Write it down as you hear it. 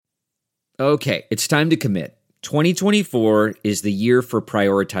Okay, it's time to commit. 2024 is the year for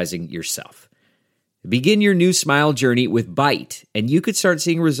prioritizing yourself. Begin your new smile journey with Byte, and you could start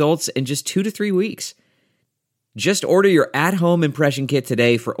seeing results in just 2 to 3 weeks. Just order your at-home impression kit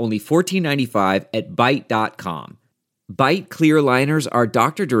today for only $14.95 at Byte.com. Byte clear liners are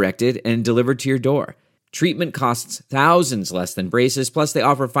doctor-directed and delivered to your door. Treatment costs thousands less than braces, plus they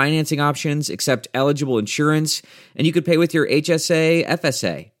offer financing options, accept eligible insurance, and you could pay with your HSA,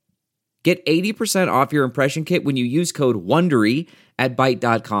 FSA. Get 80% off your impression kit when you use code WONDERY at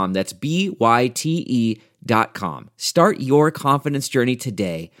Byte.com. That's BYTE.com. Start your confidence journey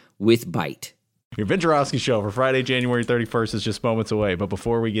today with Byte. Your Ben Joravsky Show for Friday, January 31st is just moments away. But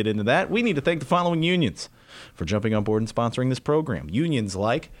before we get into that, we need to thank the following unions for jumping on board and sponsoring this program. Unions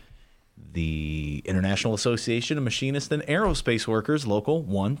like the International Association of Machinists and Aerospace Workers, Local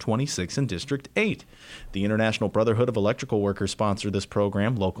 126 and District 8. The International Brotherhood of Electrical Workers sponsor this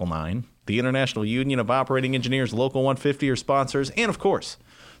program, Local 9. The International Union of Operating Engineers, Local 150 are sponsors. And, of course,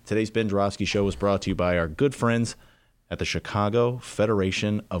 today's Ben Joravsky Show is brought to you by our good friends at the Chicago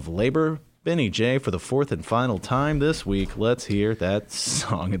Federation of Labor. Benny J, for the fourth and final time this week, let's hear that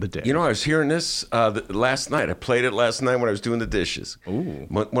song of the day. You know, I was hearing this last night. I played it last night when I was doing the dishes. Ooh.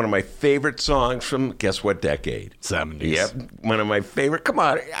 One of my favorite songs from, guess what decade? 70s. Yep, one of my favorite. Come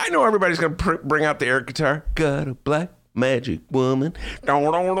on, I know everybody's going to bring out the air guitar. Got a black magic woman. Got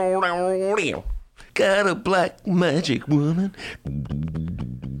a black magic woman.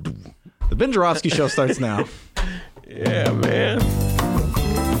 The Ben Joravsky Show starts now. Yeah, man.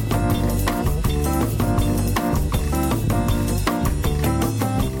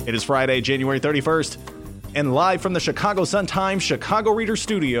 It is Friday, January 31st, and live from the Chicago Sun-Times Chicago Reader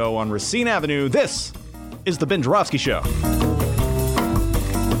Studio on Racine Avenue, this is the Ben Joravsky Show.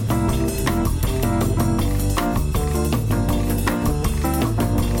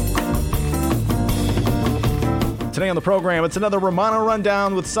 Today on the program, it's another Rummana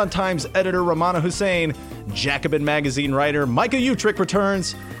Rundown with Sun-Times editor Rummana Hussain, Jacobin magazine writer Micah Utrick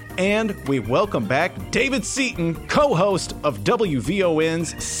returns, and we welcome back David Seaton, co-host of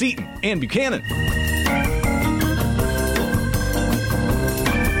WVON's Seaton and Buchanan.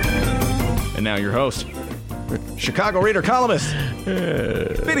 And now your host, Chicago Reader columnist,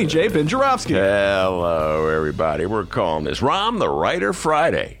 Benny J. Ben Joravsky. Hello, everybody. We're calling this Rahm the Writer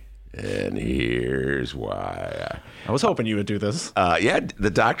Friday. And here's why. I was hoping you would do this. Yeah,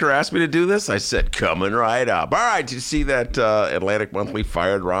 the doctor asked me to do this. I said, coming right up. All right, did you see that Atlantic Monthly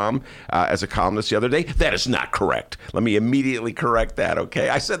fired Rahm as a columnist the other day? That is not correct. Let me immediately correct that, okay?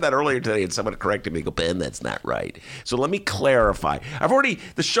 I said that earlier today, and someone corrected me. They go, Ben, that's not right. So let me clarify.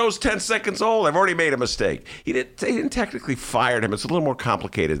 The show's 10 seconds old. I've already made a mistake. They didn't technically fire him. It's a little more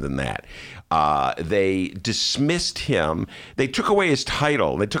complicated than that. They dismissed him. They took away his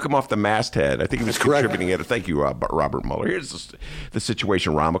title. They took him off the masthead. I think he was contributing it. Thank you, Robert Mueller. Here's the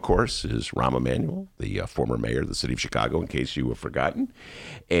situation. Rahm, of course, is Rahm Emanuel, the former mayor of the city of Chicago, in case you have forgotten.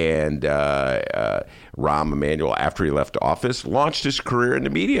 And Rahm Emanuel, after he left office, launched his career in the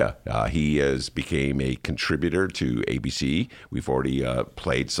media. He became a contributor to ABC. We've already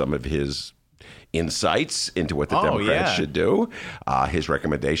played some of his insights into what the Democrats should do. His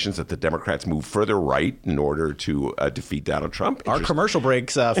recommendations that the Democrats move further right in order to defeat Donald Trump. Our commercial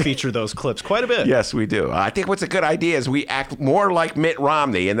breaks feature those clips quite a bit. Yes, we do. I think what's a good idea is we act more like Mitt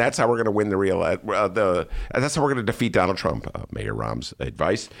Romney, and that's how we're going to win that's how we're going to defeat Donald Trump. Mayor Rahm's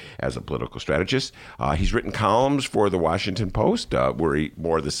advice as a political strategist. He's written columns for the Washington Post, where he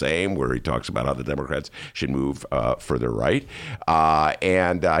talks about how the Democrats should move further right.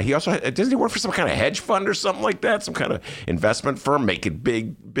 And he also doesn't he work for some kind of hedge fund or something like that, some kind of investment firm making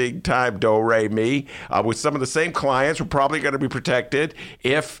big time do-re-mi with some of the same clients who are probably going to be protected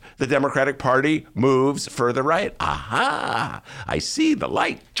if the Democratic Party moves further right. Aha! I see the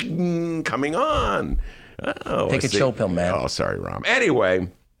light coming on. Take a chill pill, man. Oh, sorry, Rahm. Anyway,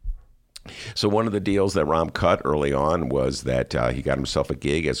 so one of the deals that Rahm cut early on was that he got himself a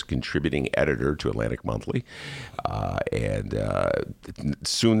gig as contributing editor to Atlantic Monthly. And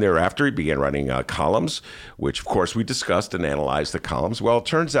soon thereafter, he began writing columns, which, of course, we discussed and analyzed the columns. Well, it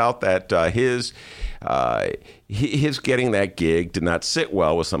turns out that his getting that gig did not sit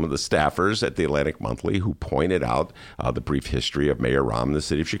well with some of the staffers at the Atlantic Monthly who pointed out the brief history of Mayor Rahm in the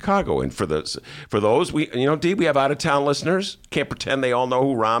city of Chicago. And for those, we have out-of-town listeners. Can't pretend they all know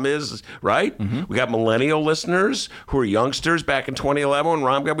who Rahm is, right? Mm-hmm. We got millennial listeners who are youngsters back in 2011 when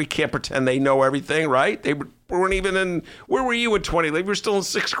Rahm got. We can't pretend they know everything, right? They weren't even in. Where were you in 2011? You were still in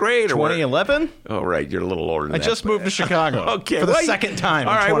sixth grade. 2011? Oh, right. You're a little older than that. I just moved to Chicago. Okay. For the second time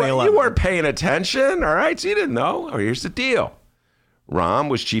in 2011. Well, you weren't paying attention, all right? So you didn't know. Oh, here's the deal. Rahm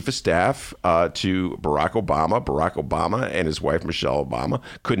was chief of staff to Barack Obama. Barack Obama and his wife, Michelle Obama,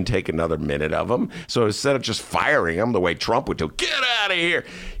 couldn't take another minute of him. So instead of just firing him the way Trump would do, get out of here.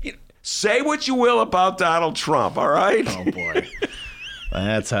 Say what you will about Donald Trump, all right? Oh, boy.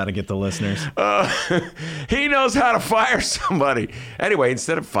 That's how to get the listeners. He knows how to fire somebody. Anyway,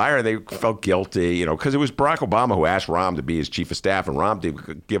 instead of firing, they felt guilty, because it was Barack Obama who asked Rahm to be his chief of staff, and Rahm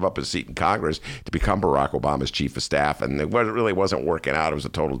did give up his seat in Congress to become Barack Obama's chief of staff, and it really wasn't working out. It was a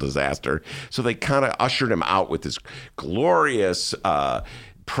total disaster. So they kind of ushered him out with this glorious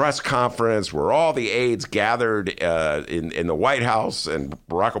press conference where all the aides gathered in the White House, and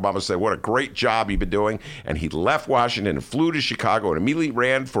Barack Obama said what a great job he'd been doing, and he left Washington and flew to Chicago and immediately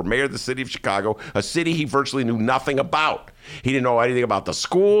ran for mayor of the city of Chicago, a city he virtually knew nothing about. He didn't know anything about the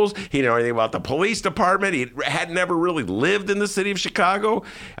schools. He didn't know anything about the police department. He had never really lived in the city of Chicago.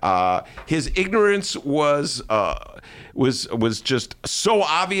 His ignorance was just so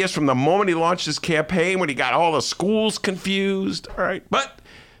obvious from the moment he launched his campaign, when he got all the schools confused. All right, but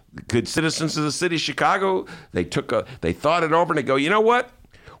good citizens of the city of Chicago, they thought it over and they go, you know what?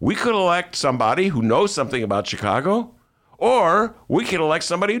 We could elect somebody who knows something about Chicago, or we could elect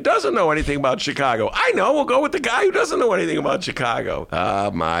somebody who doesn't know anything about Chicago. I know, we'll go with the guy who doesn't know anything about Chicago.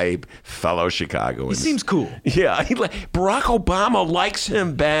 My fellow Chicagoans. He seems cool. Yeah, Barack Obama likes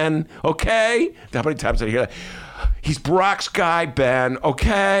him, Ben, okay? How many times did I hear that? He's Barack's guy, Ben,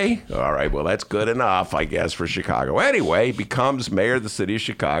 okay? All right, well, that's good enough, I guess, for Chicago. Anyway, he becomes mayor of the city of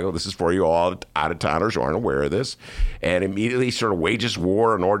Chicago. This is for you all out-of-towners who aren't aware of this. And immediately sort of wages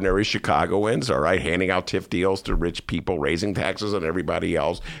war on ordinary Chicagoans, all right, handing out TIF deals to rich people, raising taxes on everybody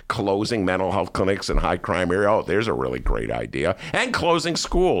else, closing mental health clinics in high-crime area. Oh, there's a really great idea. And closing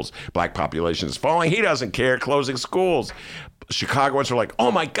schools. Black population is falling. He doesn't care, closing schools. Chicagoans are like, oh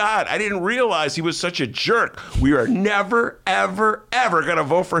my God, I didn't realize he was such a jerk. We are never, ever, ever going to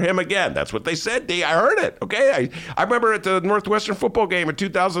vote for him again. That's what they said, D. I heard it, okay? I remember at the Northwestern football game in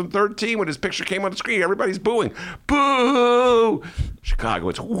 2013 when his picture came on the screen, everybody's booing. Boo!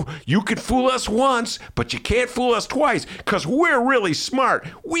 Chicagoans, you could fool us once, but you can't fool us twice because we're really smart.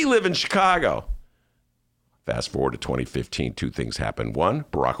 We live in Chicago. Fast forward to 2015, two things happened. One,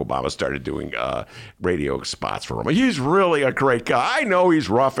 Barack Obama started doing radio spots for him. He's really a great guy. I know he's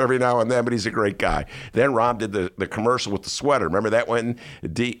rough every now and then, but he's a great guy. Then Rahm did the commercial with the sweater. Remember that when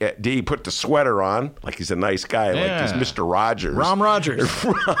D put the sweater on, like he's a nice guy, like he's Mr. Rogers. Rahm Rogers.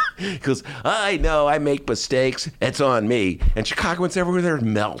 He goes, I know I make mistakes. It's on me. And Chicagoans everywhere there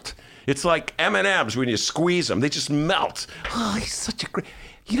melt. It's like M&Ms when you squeeze them. They just melt. Oh, he's such a great...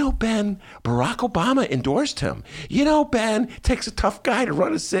 Ben, Barack Obama endorsed him. Ben, it takes a tough guy to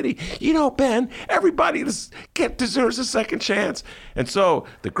run a city. Ben, everybody deserves a second chance. And so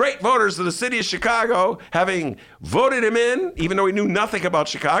the great voters of the city of Chicago, having voted him in, even though he knew nothing about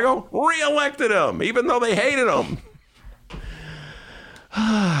Chicago, reelected him, even though they hated him.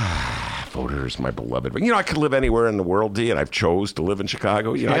 Voters, my beloved. I could live anywhere in the world, D, and I've chose to live in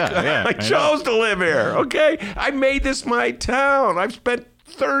Chicago. I chose to live here, okay? I made this my town. I've spent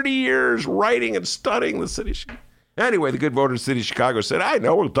 30 years writing and studying the city of Chicago. Anyway, the good voters of the city of Chicago said, I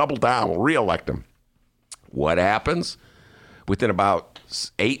know, we'll double down. We'll reelect him. What happens? Within about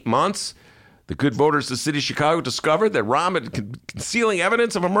 8 months, the good voters of the city of Chicago discovered that Rahm had concealing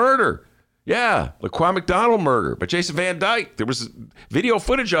evidence of a murder. Yeah, the Laquan McDonald murder by Jason Van Dyke. There was video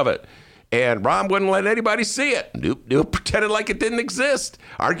footage of it. And Rahm wouldn't let anybody see it. Nope, pretended like it didn't exist.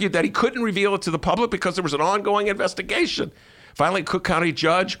 Argued that he couldn't reveal it to the public because there was an ongoing investigation. Finally, Cook County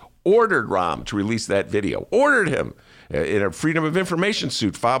judge ordered Rahm to release that video. Ordered him in a Freedom of Information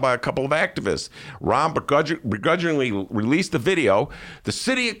suit filed by a couple of activists. Rahm begrudgingly released the video. The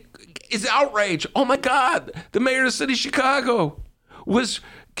city is outraged. Oh my God, the mayor of the city of Chicago was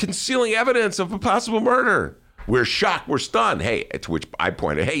concealing evidence of a possible murder. We're shocked. We're stunned. Hey, to which I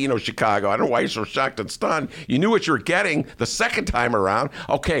pointed, hey, Chicago, I don't know why you're so shocked and stunned. You knew what you were getting the second time around.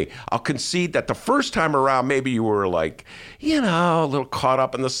 Okay, I'll concede that the first time around, maybe you were like, a little caught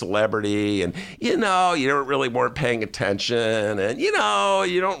up in the celebrity and, you really weren't paying attention and, you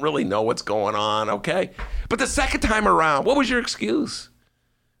don't really know what's going on, okay? But the second time around, what was your excuse?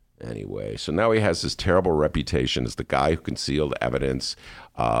 Anyway, so now he has this terrible reputation as the guy who concealed evidence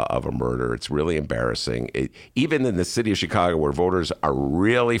of a murder. It's really embarrassing. Even in the city of Chicago, where voters are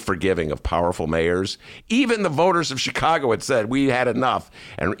really forgiving of powerful mayors, even the voters of Chicago had said, we had enough.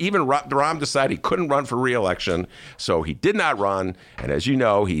 And even Rahm decided he couldn't run for re-election, so he did not run. And as you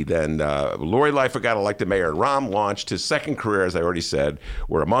know, he then, Lori Lightfoot got elected mayor, and Rahm launched his second career, as I already said,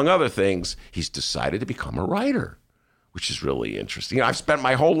 where, among other things, he's decided to become a writer. which is really interesting. I've spent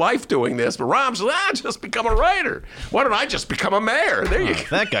my whole life doing this, but Rahm says, just become a writer. Why don't I just become a mayor? There you go.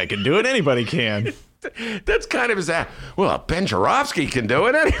 That guy can do it. Anybody can. That's kind of his well, Ben Joravsky can do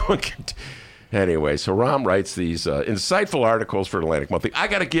it. Anyone can Anyway, so Rahm writes these insightful articles for Atlantic Monthly. I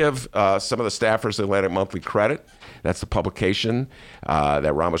got to give some of the staffers at Atlantic Monthly credit. That's the publication that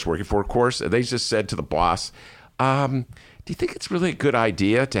Rahm was working for, of course. They just said to the boss, do you think it's really a good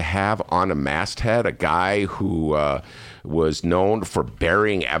idea to have on a masthead a guy who was known for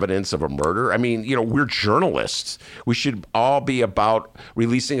burying evidence of a murder? I mean, we're journalists. We should all be about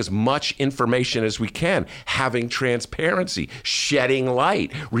releasing as much information as we can, having transparency, shedding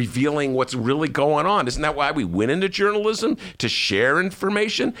light, revealing what's really going on. Isn't that why we went into journalism? To share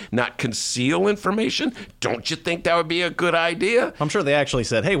information, not conceal information? Don't you think that would be a good idea? I'm sure they actually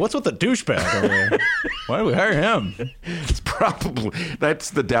said, hey, what's with the douchebag over there? Why do we hire him? It's probably, that's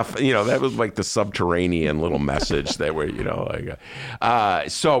the that was like the subterranean little message that were,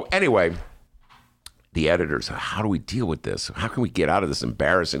 so anyway, the editors, how do we deal with this? How can we get out of this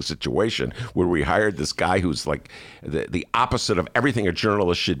embarrassing situation where we hired this guy who's like the opposite of everything a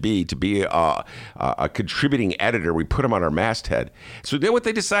journalist should be, to be a contributing editor? We put him on our masthead. So then what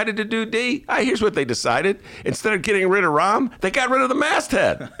they decided to do, D? Here's what they decided. Instead of getting rid of Rahm, they got rid of the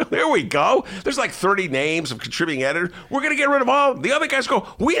masthead. There we go. There's like 30 names of contributing editors. We're going to get rid of all. The other guys go,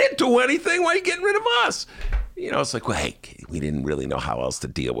 we didn't do anything. Why are you getting rid of us? It's like, well, hey, we didn't really know how else to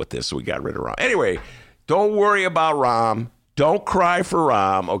deal with this, so we got rid of Rahm. Anyway, don't worry about Rahm. Don't cry for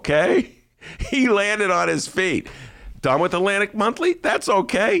Rahm, okay? He landed on his feet. Done with Atlantic Monthly? That's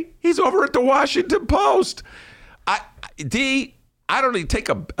okay. He's over at the Washington Post. I don't need take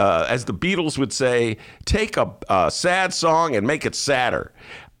as the Beatles would say, take a sad song and make it sadder.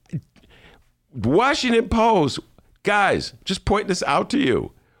 Washington Post, guys, just pointing this out to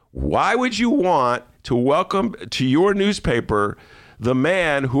you. Why would you want to welcome to your newspaper the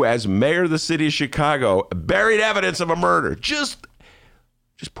man who, as mayor of the city of Chicago, buried evidence of a murder? Just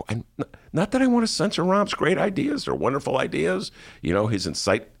not that I want to censor Rahm's great ideas. They're wonderful ideas. His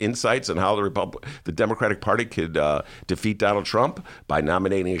insights on how the Democratic Party could defeat Donald Trump by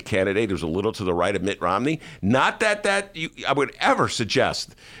nominating a candidate who's a little to the right of Mitt Romney. Not that I would ever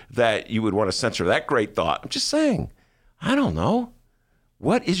suggest that you would want to censor that great thought. I'm just saying, I don't know.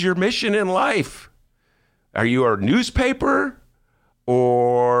 What is your mission in life? Are you a newspaper,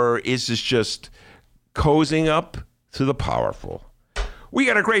 or is this just cozying up to the powerful? We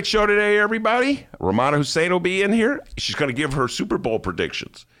got a great show today, everybody. Rummana Hussain will be in here. She's going to give her Super Bowl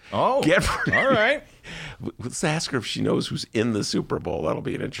predictions. Oh, all right. Let's ask her if she knows who's in the Super Bowl. That'll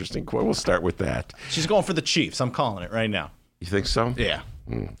be an interesting question. We'll start with that. She's going for the Chiefs. I'm calling it right now. You think so? Yeah.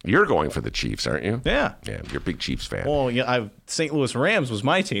 You're going for the Chiefs, aren't you? Yeah. Yeah, you're a big Chiefs fan. Well, St. Louis Rams was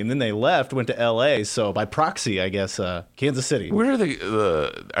my team. Then they left, went to L.A., so by proxy, I guess, Kansas City. Where are they?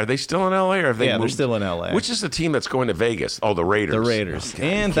 Are they still in L.A. or have they moved? They're still in L.A. Which is the team that's going to Vegas? Oh, the Raiders. The Raiders. Oh, God,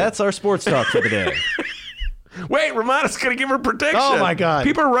 and that's our sports talk for the day. Wait, Rummana's going to give her prediction. Oh, my God.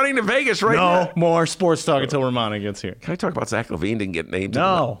 People are running to Vegas right now. No more sports talk until Rummana gets here. Can I talk about Zach LaVine didn't get named?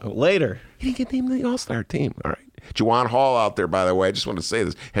 No, later. He didn't get named in the All-Star team. All right. Juwan Hall out there, by the way, I just want to say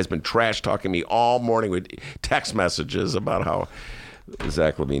this, has been trash talking me all morning with text messages about how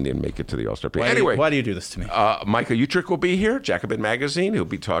Zach LaVine didn't make it to the All-Star team. Anyway. Why do you do this to me? Micah Utrick will be here, Jacobin Magazine. He'll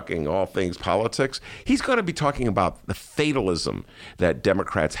be talking all things politics. He's going to be talking about the fatalism that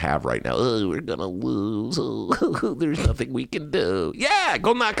Democrats have right now. Oh, we're going to lose. Oh, there's nothing we can do. Yeah,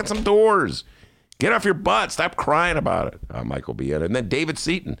 go knock on some doors. Get off your butt. Stop crying about it. Mike will be in. And then David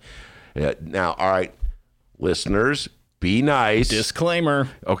Seaton. Now, all right. Listeners, be nice. Disclaimer.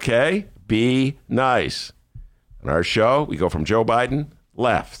 Okay? Be nice. On our show, we go from Joe Biden,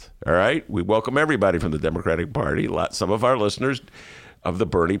 left. All right? We welcome everybody from the Democratic Party. Some of our listeners of the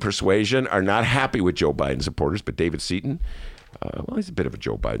Bernie persuasion are not happy with Joe Biden supporters, but David Seaton, well, he's a bit of a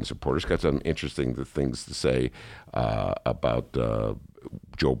Joe Biden supporter. He's got some interesting things to say about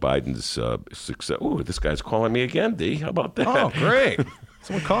Joe Biden's success. Oh, this guy's calling me again, D. How about that? Oh, great.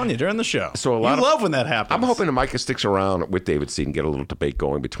 Someone calling you during the show. So you love when that happens. I'm hoping that Micah sticks around with David Seaton, get a little debate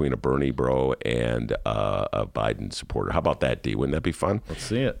going between a Bernie bro and a Biden supporter. How about that, D? Wouldn't that be fun? Let's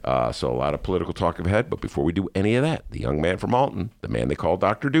see it. So a lot of political talk ahead, but before we do any of that, the young man from Alton, the man they call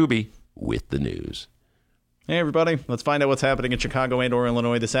Dr. Doobie, with the news. Hey, everybody. Let's find out what's happening in Chicago and or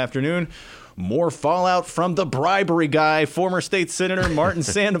Illinois this afternoon. More fallout from the bribery guy, former State Senator Martin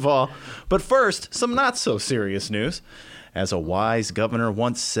Sandoval. But first, some not-so-serious news. As a wise governor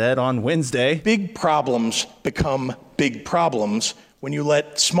once said on Wednesday, big problems become big problems when you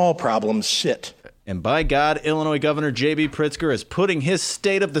let small problems sit. And by God, Illinois Governor J.B. Pritzker is putting his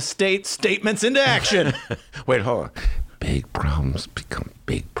State of the State statements into action. Wait, hold on. big problems become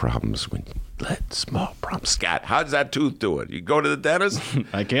big problems when you let small problems. Scott, how does that tooth do it? You go to the dentist?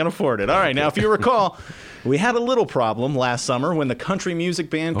 I can't afford it. All right, now if you recall, we had a little problem last summer when the country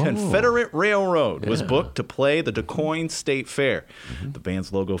music band Confederate Railroad was booked to play the Des Moines State Fair. The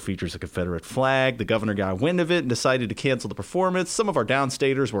band's logo features a Confederate flag. The governor got wind of it and decided to cancel the performance. Some of our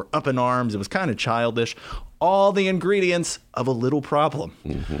downstaters were up in arms. It was kind of childish. All the ingredients of a little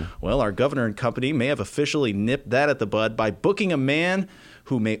problem. Well, our governor and company may have officially nipped that at the bud by booking a man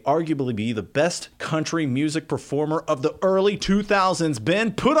who may arguably be the best country music performer of the early 2000s.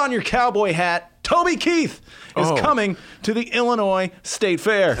 Ben, put on your cowboy hat. Toby Keith is coming to the Illinois State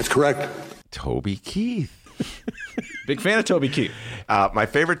Fair. That's correct. Toby Keith. Big fan of Toby Keith. My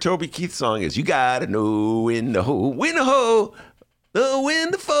favorite Toby Keith song is "You Gotta Know When to Ho, When to Ho,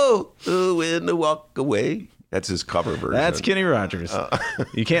 When to Fo, When to Walk Away." That's his cover version. That's Kenny Rogers.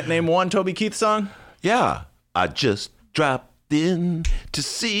 You can't name one Toby Keith song? Yeah. I just dropped in to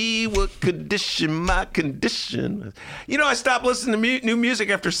see what condition my condition was. You know, I stopped listening to new music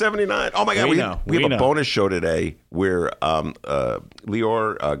after 79. Oh my God, we have a bonus show today where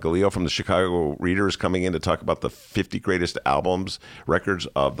Leor Galileo from the Chicago Reader is coming in to talk about the 50 greatest records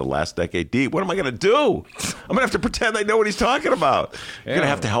of the last decade. D, what am I going to do? I'm going to have to pretend I know what he's talking about. You're going to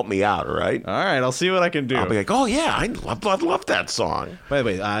have to help me out, all right? All right, I'll see what I can do. I'll be like, oh yeah, I love that song. By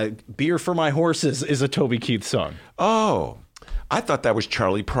the way, Beer for My Horses is a Toby Keith song. Oh, I thought that was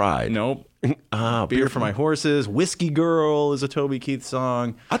Charlie Pride. Nope. Beer for My Horses. Whiskey Girl is a Toby Keith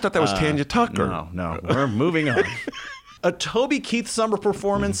song. I thought that was Tanya Tucker. No. We're moving on. A Toby Keith summer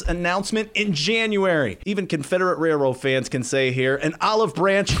performance announcement in January. Even Confederate Railroad fans can say here, an olive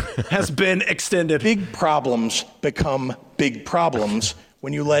branch has been extended. Big problems become big problems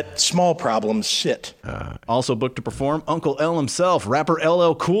when you let small problems sit. Also booked to perform, Uncle L himself, rapper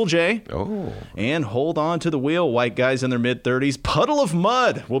LL Cool J. Oh. And hold on to the wheel, white guys in their mid-30s. Puddle of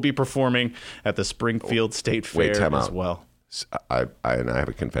Mud will be performing at the Springfield State Fair as well. I have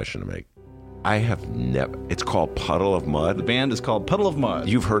a confession to make. I have never. It's called Puddle of Mud. The band is called Puddle of Mud.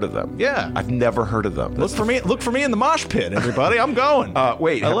 You've heard of them? Yeah. I've never heard of them. Look for me in the mosh pit, everybody. I'm going.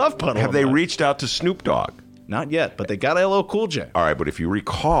 Wait. I love Puddle of Mud. Have they reached out to Snoop Dogg? Not yet, but they got LL Cool J. All right, but if you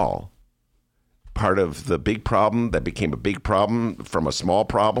recall, part of the big problem that became a big problem from a small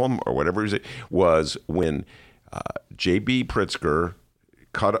problem or whatever it was when J.B. Pritzker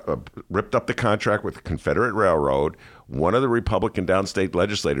ripped up the contract with the Confederate Railroad. One of the Republican downstate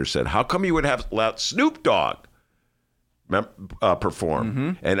legislators said, how come you would have let Snoop Dogg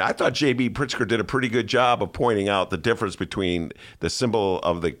perform? And I thought J.B. Pritzker did a pretty good job of pointing out the difference between the symbol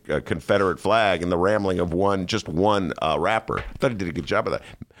of the Confederate flag and the rambling of just one rapper. I thought he did a good job of that.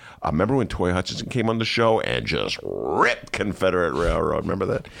 Remember when Toy Hutchinson came on the show and just ripped Confederate Railroad? Remember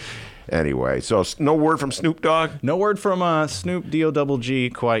that? Anyway, so no word from Snoop Dogg? No word from Snoop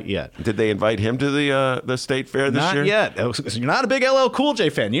D-O-double-G quite yet. Did they invite him to the state fair this year? Not yet. You're not a big LL Cool J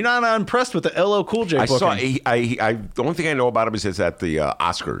fan. You're not impressed with the LL Cool J booking. The only thing I know about him is at the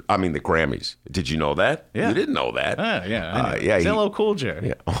the Grammys. Did you know that? Yeah. You didn't know that. Yeah. It's LL Cool J.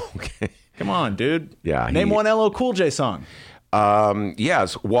 Yeah. Okay. Come on, dude. Yeah. Name one LL Cool J song.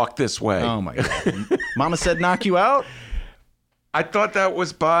 Yes, Walk This Way. Oh, my God. Mama Said Knock You Out? I thought that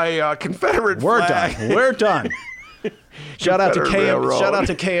was by Confederate flag. We're done. Shout out to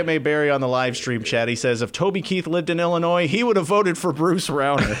KMA Barry on the live stream chat. He says, if Toby Keith lived in Illinois, he would have voted for Bruce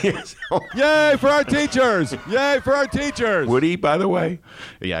Rauner. Yay for our teachers! Yay for our teachers! Would he, by the way?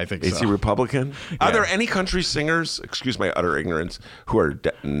 Yeah, I think so. Is he Republican? Yeah. Are there any country singers, excuse my utter ignorance, who are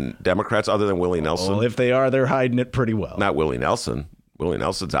Democrats other than Willie Nelson? Well, if they are, they're hiding it pretty well. Not Willie Nelson. Willie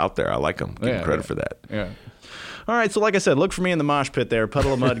Nelson's out there. I like him. Give him credit for that. Yeah. All right, so like I said, look for me in the mosh pit there.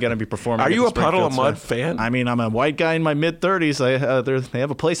 Puddle of Mud going to be performing. Are you a Puddle of Mud fan? I mean, I'm a white guy in my mid-30s. They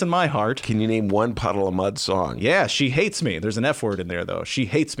have a place in my heart. Can you name one Puddle of Mud song? Yeah, She Hates Me. There's an F word in there, though. She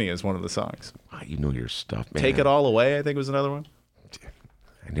Hates Me is one of the songs. Wow, you know your stuff, man. Take It All Away, I think was another one.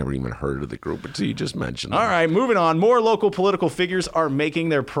 I never even heard of the group until you just mentioned them. All right, moving on. More local political figures are making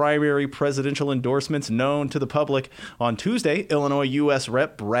their primary presidential endorsements known to the public. On Tuesday, Illinois U.S.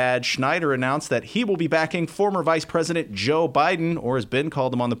 Rep. Brad Schneider announced that he will be backing former Vice President Joe Biden, or as Ben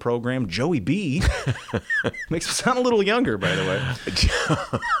called him on the program, Joey B. Makes him sound a little younger, by the way.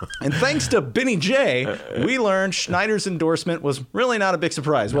 And thanks to Benny J, we learned Schneider's endorsement was really not a big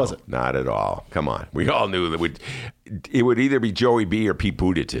surprise, was it? Not at all. Come on. We all knew that it would either be Joey B or Pete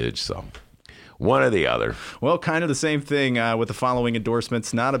Buttigieg. So One or the other. Well, kind of the same thing with the following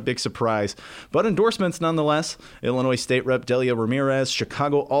endorsements. Not a big surprise, but endorsements nonetheless. Illinois State Rep Delia Ramirez,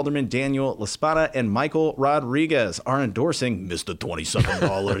 Chicago Alderman Daniel LaSpada, and Michael Rodriguez are endorsing Mr.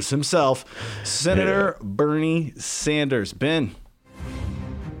 $27 himself, Senator Bernie Sanders. Ben,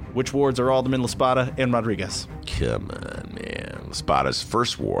 which wards are Alderman LaSpada and Rodriguez? Come on, man. LaSpada's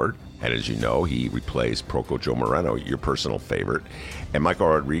first ward, and as you know, he replaced Proco Joe Moreno, your personal favorite. And Michael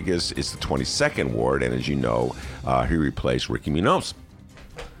Rodriguez is the 22nd ward, and as you know, he replaced Ricky Munoz.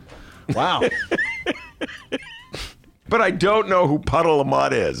 Wow. But I don't know who Puddle of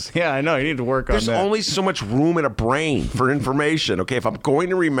Mud is. Yeah, I know. You need to work on that. There's only so much room in a brain for information. Okay, if I'm going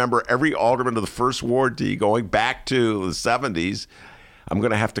to remember every alderman of the first ward, D, going back to the 70s, I'm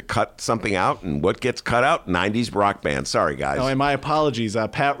going to have to cut something out, and what gets cut out? 90s rock band. Sorry, guys. Oh, and my apologies.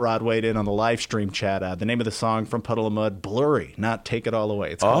 Pat Rod weighed in on the live stream chat. The name of the song from Puddle of Mud, Blurry, not Take It All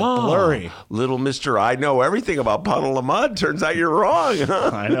Away. It's called Blurry. Little Mr. I know everything about Puddle of Mud. Turns out you're wrong.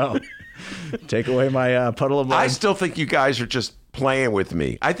 I know. Take away my Puddle of Mud. I still think you guys are just playing with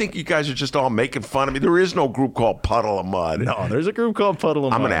me. I think you guys are just all making fun of me. There is no group called Puddle of Mud. No, there's a group called Puddle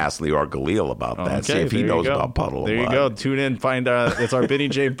of Mud. I'm going to ask Leor Galil about that. Okay, see if he knows about Puddle of Mud. There you go. Tune in. Find it's our Benny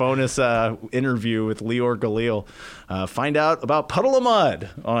J bonus interview with Leor Galil. Find out about Puddle of Mud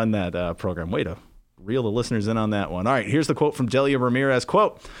on that program. Way to reel the listeners in on that one. All right, here's the quote from Delia Ramirez.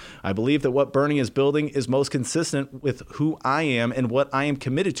 Quote, I believe that what Bernie is building is most consistent with who I am and what I am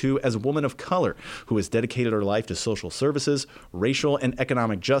committed to as a woman of color who has dedicated her life to social services, racial and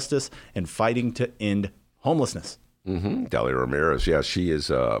economic justice, and fighting to end homelessness. Mm-hmm. Delia Ramirez, yeah, she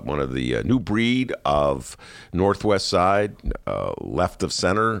is one of the new breed of Northwest Side, left of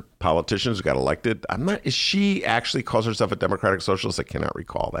center politicians who got elected. Is she actually calls herself a Democratic Socialist? I cannot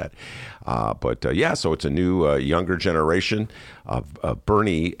recall that. But so it's a new, younger generation of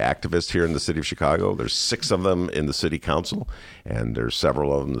Bernie activists here in the city of Chicago. There's 6 of them in the city council, and there's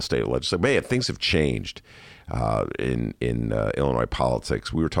several of them in the state legislature. Man, things have changed. In Illinois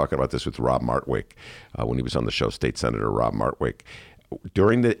politics. We were talking about this with Rob Martwick when he was on the show, State Senator Rob Martwick.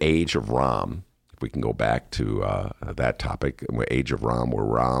 During the age of Rahm, if we can go back to that topic, age of Rahm, where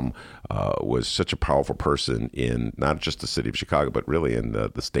Rahm was such a powerful person in not just the city of Chicago, but really in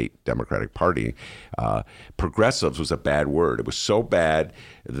the state Democratic Party, progressives was a bad word. It was so bad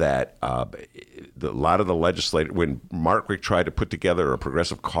that a lot of the legislators, when Martwick tried to put together a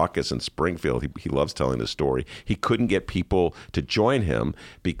progressive caucus in Springfield, he loves telling this story, he couldn't get people to join him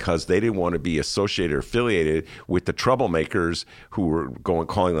because they didn't want to be associated or affiliated with the troublemakers who were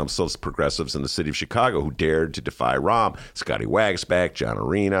calling themselves progressives in the city of Chicago, who dared to defy Rahm, Scotty Wagsback, John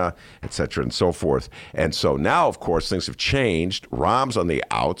Arena, et cetera, and so forth. And so now, of course, things have changed. Rahm's on the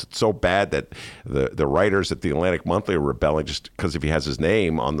outs. It's so bad that the writers at the Atlantic Monthly are rebelling just because if he has his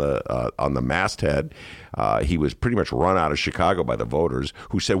name on the masthead, he was pretty much run out of Chicago by the voters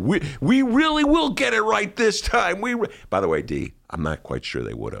who said, we really will get it right this time. By the way, D, I'm not quite sure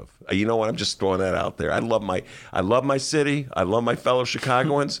they would have. You know what? I'm just throwing that out there. I love my city. I love my fellow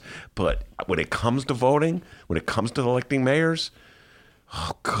Chicagoans. But when it comes to voting, when it comes to electing mayors,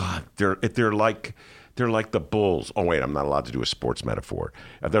 oh God, they're like the Bulls. Oh wait, I'm not allowed to do a sports metaphor.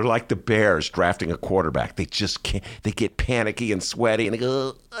 They're like the Bears drafting a quarterback. They just can't. They get panicky and sweaty, and they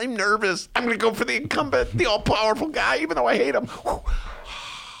go, "I'm nervous. I'm going to go for the incumbent, the all-powerful guy, even though I hate him."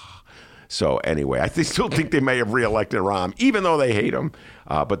 So anyway, I still think they may have reelected Rahm, even though they hate him.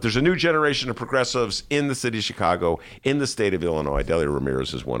 But there's a new generation of progressives in the city of Chicago, in the state of Illinois. Delia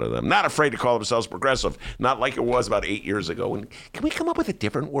Ramirez is one of them. Not afraid to call themselves progressive, not like it was about 8 years ago. And can we come up with a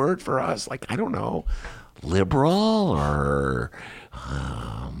different word for us? Like, I don't know, liberal or,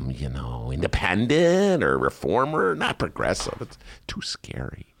 independent or reformer? Not progressive. It's too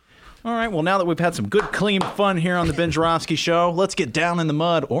scary. All right, well, now that we've had some good, clean fun here on the Ben Joravsky Show, let's get down in the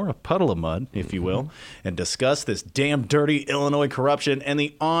mud, or a puddle of mud, if you will, and discuss this damn dirty Illinois corruption and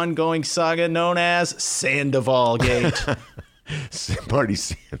the ongoing saga known as Sandoval Gate. Marty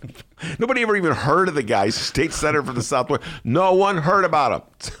Sandoval. Nobody ever even heard of the guy. He's state senator for the Southwest. No one heard about him.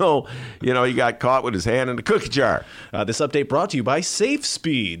 So, he got caught with his hand in the cookie jar. This update brought to you by Safe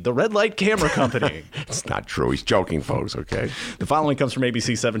Speed, the red light camera company. It's not true. He's joking, folks, okay? The following comes from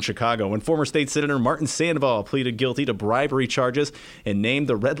ABC 7 Chicago. When former State Senator Martin Sandoval pleaded guilty to bribery charges and named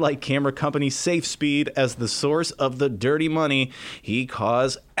the red light camera company Safe Speed as the source of the dirty money, he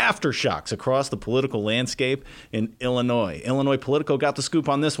caused aftershocks across the political landscape in Illinois. Illinois Politico got the scoop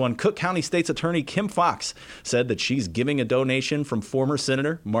on this one. Cook County State's Attorney Kim Foxx said that she's giving a donation from former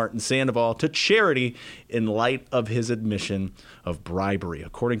Senator Martin Sandoval to charity in light of his admission of bribery.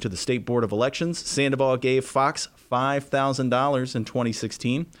 According to the State Board of Elections, Sandoval gave Foxx $5,000 in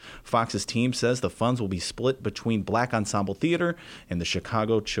 2016. Fox's team says the funds will be split between Black Ensemble Theater and the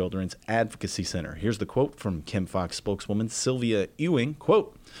Chicago Children's Advocacy Center. Here's the quote from Kim Foxx spokeswoman Sylvia Ewing,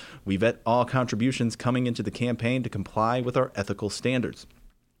 quote, "We vet all contributions coming into the campaign to comply with our ethical standards.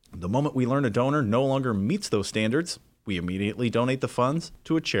 The moment we learn a donor no longer meets those standards, we immediately donate the funds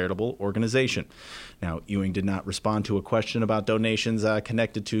to a charitable organization." Now, Ewing did not respond to a question about donations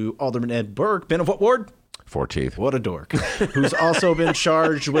connected to Alderman Ed Burke. Ben, of what ward? 14th. What a dork. Who's also been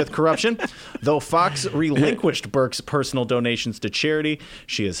charged with corruption. Though Foxx relinquished Burke's personal donations to charity,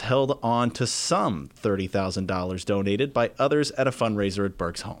 she has held on to some $30,000 donated by others at a fundraiser at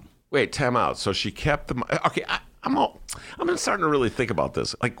Burke's home. Wait, time out. So she kept the money. Okay, I'm starting to really think about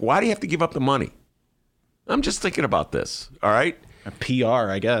this. Like, why do you have to give up the money? I'm just thinking about this, all right? PR,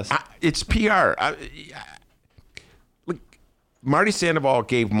 I guess. It's PR. Look, Marty Sandoval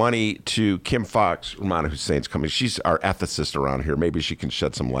gave money to Kim Foxx, Rummana Hussain's company. She's our ethicist around here. Maybe she can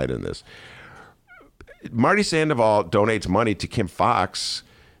shed some light on this. Marty Sandoval donates money to Kim Foxx.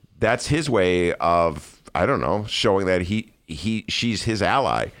 That's his way of, I don't know, showing that she's his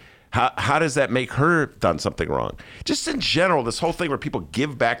ally. How does that make her done something wrong? Just in general, this whole thing where people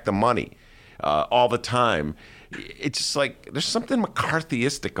give back the money all the time, it's just like there's something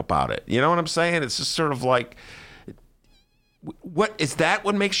McCarthyistic about it. You know what I'm saying? It's just sort of like, what is that?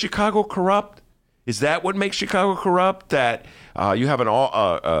 What makes Chicago corrupt? Is that what makes Chicago corrupt? That you have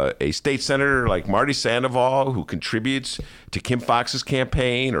a state senator like Marty Sandoval who contributes to Kim Foxx's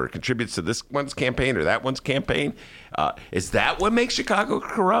campaign or contributes to this one's campaign or that one's campaign? Is that what makes Chicago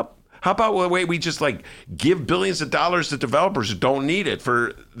corrupt? How about the way we just like give billions of dollars to developers who don't need it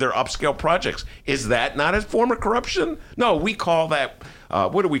for their upscale projects? Is that not a form of corruption? No, we call that,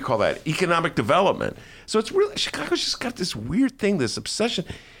 what do we call that? Economic development. So it's really, Chicago's just got this weird thing, this obsession.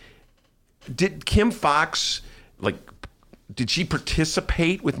 Did Kim Foxx, did she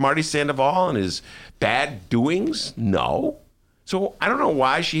participate with Marty Sandoval in his bad doings? No. So I don't know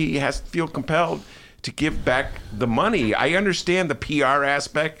why she has to feel compelled to give back the money. I understand the PR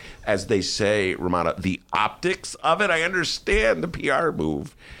aspect, as they say, Rummana, the optics of it. I understand the PR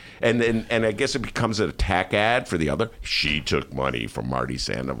move. And I guess it becomes an attack ad for the other. She took money from Marty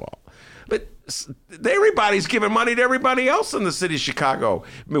Sandoval. But everybody's giving money to everybody else in the city of Chicago.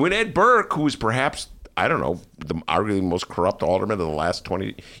 I mean, when Ed Burke, who was perhaps, I don't know, the arguably most corrupt alderman of the last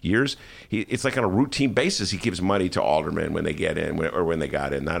 20 years, it's like on a routine basis he gives money to aldermen when they get in or when they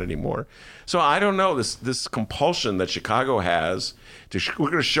got in, not anymore. So I don't know, this compulsion that Chicago has, we're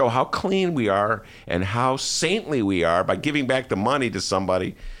going to show how clean we are and how saintly we are by giving back the money to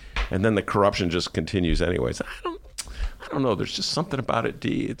somebody, and then the corruption just continues anyways. I don't know, there's just something about it,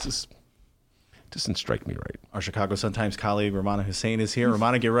 D. It's just doesn't strike me right. Our Chicago Sun-Times colleague, Rummana Hussain, is here.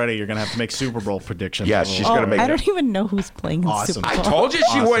 Rummana, get ready. You're going to have to make Super Bowl predictions. Yeah, she's going to make I don't even know who's playing in Super Bowl. I told you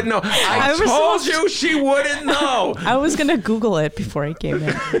she wouldn't know. I told you she wouldn't know. I was going to Google it before I came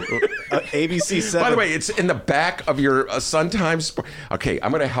in. ABC 7. By the way, it's in the back of your Sun-Times. Okay,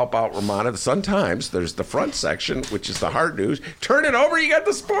 I'm going to help out Rummana. The Sun-Times, there's the front section, which is the hard news. Turn it over, you got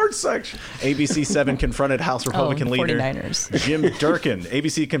the sports section. ABC 7 confronted House Republican leader 49ers. Jim Durkin.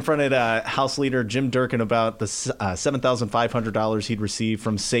 ABC confronted House leader Jim Durkin about the $7,500 he'd received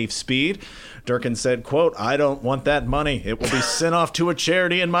from Safe Speed. Durkin said, quote, "I don't want that money. It will be sent off to a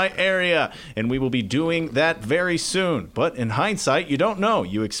charity in my area, and we will be doing that very soon. But in hindsight, you don't know.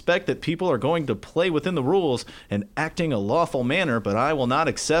 You expect that people are going to play within the rules and acting a lawful manner, but I will not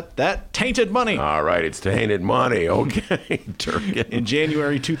accept that tainted money." All right, it's tainted money. Okay, Durkin. In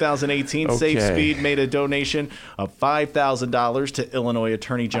January 2018, Okay. Safe Speed made a donation of $5,000 to Illinois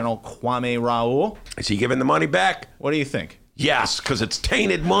Attorney General Kwame Raoul. Is he giving the money back? What do you think? Yes, because it's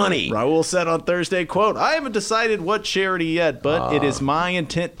tainted money. Raoul said on Thursday, quote, "I haven't decided what charity yet, but it is my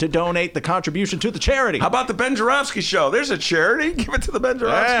intent to donate the contribution to the charity." How about the Ben Joravsky show? There's a charity. Give it to the Ben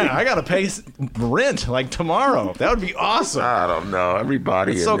Joravsky. Yeah, I got to pay rent like tomorrow. That would be awesome. I don't know.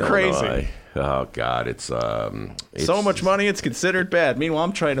 Everybody It's in so Illinois. crazy. Oh, God. It's so much money, it's considered bad. Meanwhile,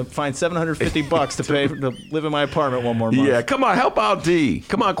 I'm trying to find $750 to pay to live in my apartment one more month. Yeah, come on. Help out D.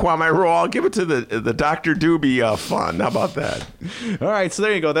 Come on, Kwame Raoul. Give it to the Dr. Doobie fund. How about that? All right, so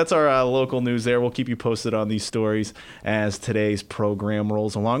there you go. That's our local news there. We'll keep you posted on these stories as today's program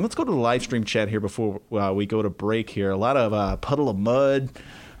rolls along. Let's go to the live stream chat here before we go to break here. A lot of puddle of mud,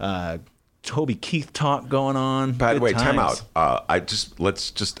 Toby Keith talk going on. By the Good way, time times. out.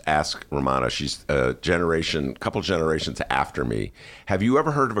 Let's just ask Rummana. She's a couple generations after me. Have you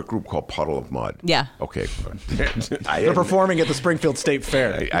ever heard of a group called Puddle of Mud? Yeah. Okay. They're performing at the Springfield State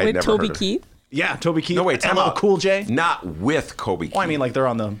Fair. I With never Toby heard of- Keith? Yeah, Toby Keith. No, wait, time LL out. Cool J. Not with Kobe Keith. Well, I mean, like they're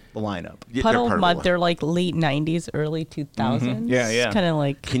on the lineup. Yeah, Puddle they're of part Mud, they're like late 90s, early 2000s. Yeah, yeah. Kind of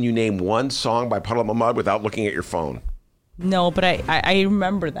like, Can you name one song by Puddle of Mud without looking at your phone? no, but I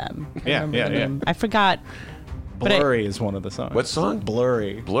remember them. I Yeah, remember yeah, the yeah. name. I forgot. But Blurry is one of the songs. What song?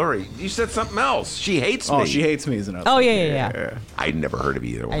 Blurry. Blurry. You said something else. She Hates Me. Oh, She Hates Me is another. Oh, one. yeah. I'd never heard of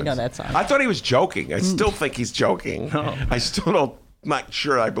either one. I know that song. I thought he was joking. I still think he's joking. I still don't. Not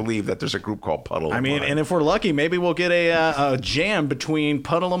sure I believe that there's a group called Puddle of Mud. And if we're lucky, maybe we'll get a jam between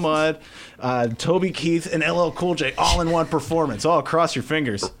Puddle of Mud, Toby Keith, and LL Cool J all in one performance. Oh, cross your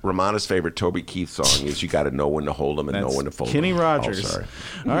fingers. Rummana's favorite Toby Keith song is "You Got to Know When to Hold 'Em and Know When to Fold 'Em." Kenny Rogers. Oh, sorry.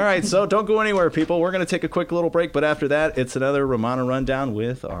 All right, so don't go anywhere, people. We're going to take a quick little break, but after that, it's another Rummana Rundown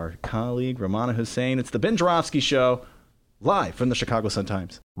with our colleague, Rummana Hussain. It's the Ben Joravsky Show, live from the Chicago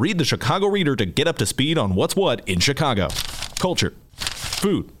Sun-Times. Read the Chicago Reader to get up to speed on what's what in Chicago. Culture,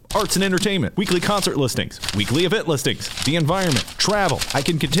 food, arts and entertainment, weekly concert listings, weekly event listings, the environment, travel. I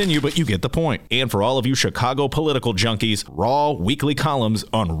can continue, but you get the point. And for all of you Chicago political junkies, raw weekly columns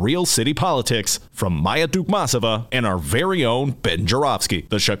on real city politics from Maya Dukmasova and our very own Ben Joravsky.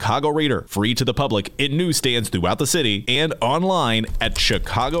 The Chicago Reader, free to the public in newsstands throughout the city and online at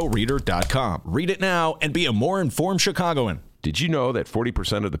chicagoreader.com. Read it now and be a more informed Chicagoan. Did you know that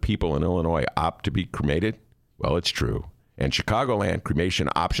 40% of the people in Illinois opt to be cremated? Well, it's true. And Chicagoland Cremation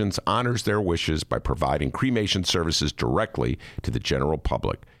Options honors their wishes by providing cremation services directly to the general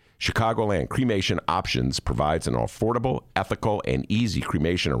public. Chicagoland Cremation Options provides an affordable, ethical, and easy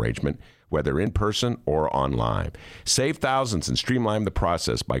cremation arrangement, whether in person or online. Save thousands and streamline the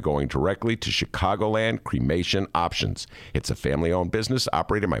process by going directly to Chicagoland Cremation Options. It's a family-owned business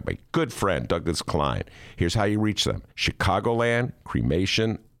operated by my good friend, Douglas Klein. Here's how you reach them.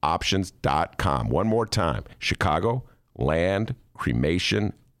 ChicagolandCremationOptions.com. One more time.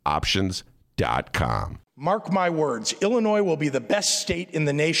 ChicagolandCremationOptions.com. Mark my words, Illinois will be the best state in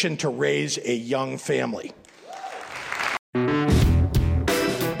the nation to raise a young family.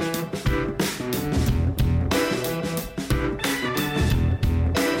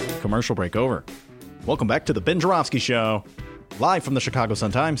 Commercial break over. Welcome back to the Ben Joravsky Show, live from the Chicago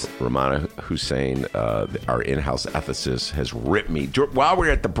Sun-Times. Rummana Hussain, our in-house ethicist, has ripped me. While we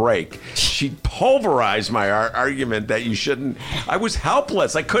were at the break, she pulverized my argument that you shouldn't. I was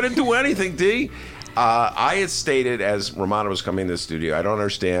helpless. I couldn't do anything, D. I had stated as Rummana was coming to the studio, I don't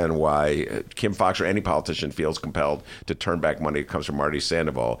understand why Kim Foxx or any politician feels compelled to turn back money that comes from Marty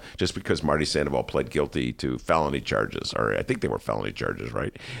Sandoval just because Marty Sandoval pled guilty to felony charges, or I think they were felony charges,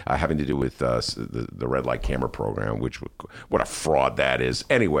 right? Having to do with the red light camera program, which, what a fraud that is.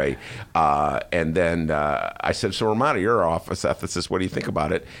 Anyway, and then I said, so Rummana, you're our office ethicist. What do you think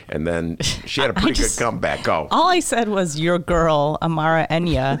about it? And then she had a pretty good comeback. Go. All I said was your girl, Amara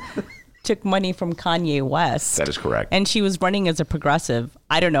Enya, took money from Kanye West. That is correct. And she was running as a progressive.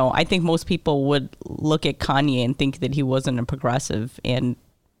 I don't know. I think most people would look at Kanye and think that he wasn't a progressive and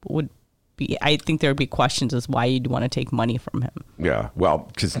would be, I think there would be questions as why you'd want to take money from him. Yeah, well,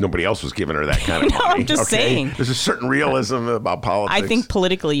 because nobody else was giving her that kind of No, money. I'm just saying. There's a certain realism about politics. I think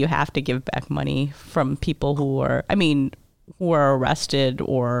politically you have to give back money from people who are arrested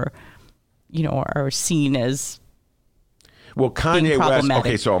or, are seen as Well, Kanye West. problematic.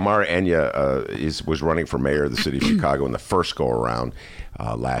 Okay, so Amara Enya was running for mayor of the city of Chicago in the first go around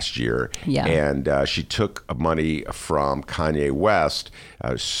last year. Yeah. And she took money from Kanye West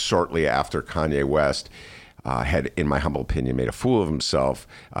shortly after Kanye West had, in my humble opinion, made a fool of himself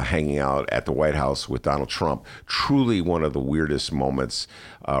hanging out at the White House with Donald Trump. Truly one of the weirdest moments,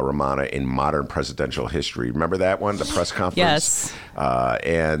 Rummana, in modern presidential history. Remember that one, the press conference? Yes.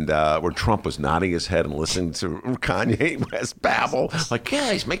 And where Trump was nodding his head and listening to Kanye West babble. Like,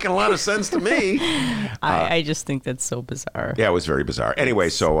 yeah, he's making a lot of sense to me. I just think that's so bizarre. Yeah, it was very bizarre. Anyway,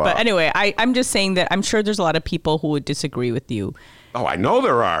 so... but anyway, I'm just saying that I'm sure there's a lot of people who would disagree with you. Oh, I know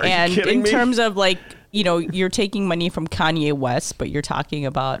there are. And you kidding in me? terms of you're taking money from Kanye West, but you're talking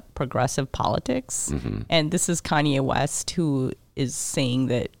about progressive politics. Mm-hmm. And this is Kanye West who is saying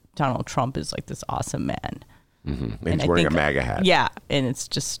that Donald Trump is like this awesome man. Mm-hmm. And he's wearing a MAGA hat. Yeah. And it's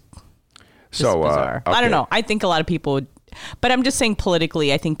just So bizarre. I don't know. I think a lot of people would, but I'm just saying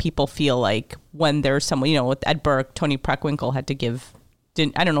politically, I think people feel like when there's someone, with Ed Burke, Tony Preckwinkle had to give,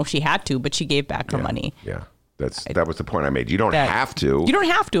 I don't know if she had to, but she gave back her money. Yeah. That was the point I made. You don't have to. You don't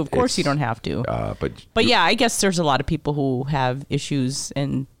have to. Of course, you don't have to. But yeah, I guess there's a lot of people who have issues,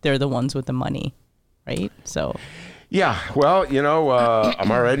 and they're the ones with the money, right? So. Yeah, well, I'm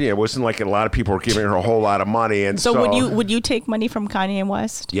already. It wasn't like a lot of people were giving her a whole lot of money, and so would you take money from Kanye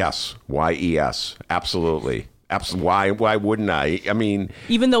West? Yes, YES, absolutely. Why wouldn't I? I mean,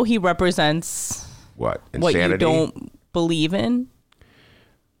 even though he represents what insanity? What you don't believe in.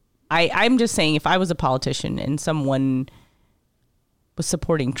 I'm just saying, if I was a politician and someone was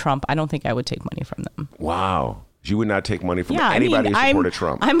supporting Trump, I don't think I would take money from them. Wow. You would not take money from anybody who supported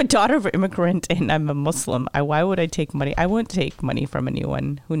Trump. I'm a daughter of an immigrant and I'm a Muslim. Why would I take money? I wouldn't take money from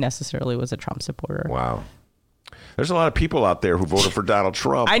anyone who necessarily was a Trump supporter. Wow. There's a lot of people out there who voted for Donald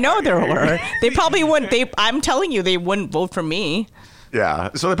Trump. I know there were. They probably wouldn't. I'm telling you, they wouldn't vote for me. Yeah,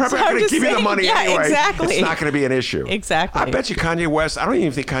 so they're probably not going to give you the money anyway. Exactly. It's not going to be an issue. Exactly. I bet you Kanye West, I don't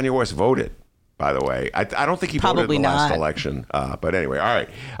even think Kanye West voted, by the way. I don't think he voted in the last election. But anyway, all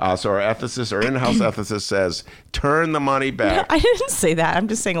right. So our in-house ethicist says, turn the money back. No, I didn't say that. I'm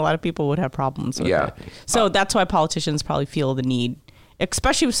just saying a lot of people would have problems with it. So that's why politicians probably feel the need,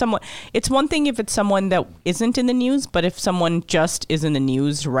 especially with someone. It's one thing if it's someone that isn't in the news, but if someone just is in the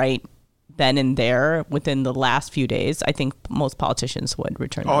news right then and there within the last few days, I think most politicians would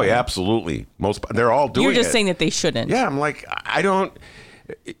return. Oh, yeah, absolutely. They're all doing it. You're just saying that they shouldn't. Yeah, I'm like, I don't.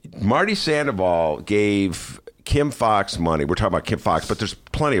 Marty Sandoval gave Kim Foxx money. We're talking about Kim Foxx, but there's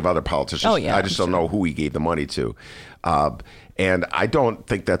plenty of other politicians. Oh, yeah, I just don't know who he gave the money to. And I don't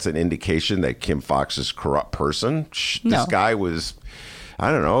think that's an indication that Kim Foxx is a corrupt person. This guy was,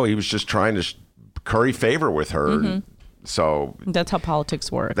 I don't know, he was just trying to curry favor with her. Mm-hmm. So that's how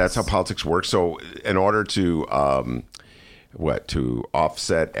politics works. That's how politics works. So in order to to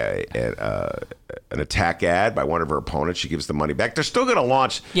offset an attack ad by one of her opponents, she gives the money back. They're still going to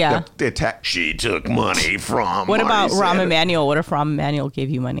launch the attack. She took money from. What about Rahm Emanuel? What if Rahm Emanuel gave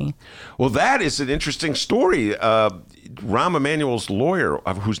you money? Well, that is an interesting story. Rahm Emanuel's lawyer,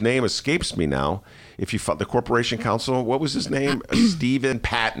 whose name escapes me now. If you fought the Corporation Counsel, what was his name? Stephen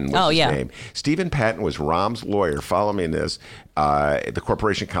Patton was his name. Stephen Patton was Rahm's lawyer. Follow me in this. The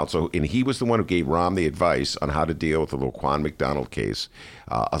Corporation Counsel, and he was the one who gave Rahm the advice on how to deal with the Laquan McDonald case.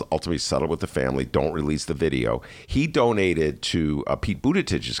 Ultimately settled with the family. Don't release the video. He donated to Pete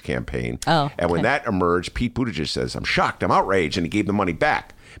Buttigieg's campaign. And when that emerged, Pete Buttigieg says, "I'm shocked. I'm outraged," and he gave the money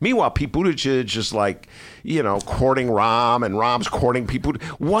back. Meanwhile, Pete Buttigieg is like, courting Rahm, and Rahm's courting Pete Buttigieg.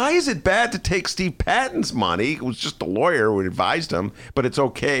 Why is it bad to take Steve Patton's money? It was just the lawyer who advised him, but it's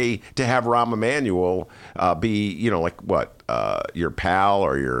okay to have Rahm Emanuel be, your pal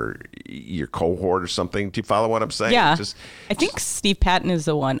or your cohort or something. Do you follow what I'm saying? Yeah. I think Steve Patton is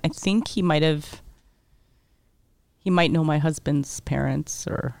the one. I think he might know my husband's parents,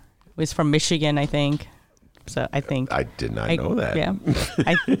 or was from Michigan, I think. So I think I did not know that. Yeah,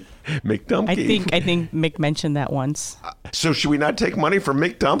 Mick Dumke. I think Mick mentioned that once. So should we not take money from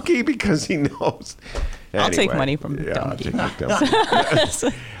Mick Dumke because he knows? Anyway, I'll take money from Mick Dumke. I'll take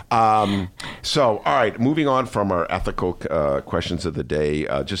Mick Dumke. So, all right, moving on from our ethical questions of the day.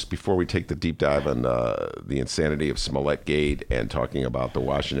 Just before we take the deep dive on the insanity of Smollett Gate and talking about the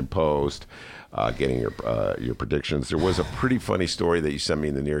Washington Post. Getting your predictions. There was a pretty funny story that you sent me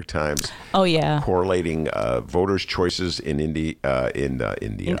in the New York Times. Oh yeah, correlating voters' choices in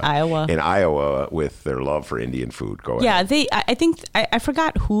Iowa with their love for Indian food. Go ahead. Yeah, I think I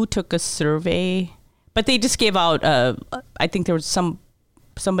forgot who took a survey, but they just gave out. I think there was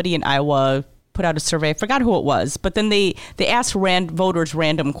somebody in Iowa put out a survey. I forgot who it was, but then they asked voters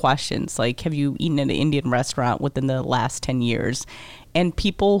random questions like, "Have you eaten at an Indian restaurant within the last 10 years?" And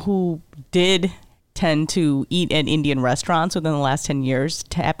people who did tend to eat at Indian restaurants within the last 10 years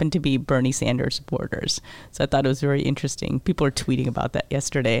happen to be Bernie Sanders supporters. So I thought it was very interesting. People are tweeting about that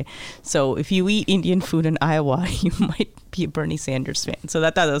yesterday. So if you eat Indian food in Iowa, you might be a Bernie Sanders fan. So I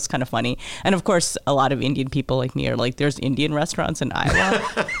thought that was kind of funny. And of course, a lot of Indian people like me are like, there's Indian restaurants in Iowa.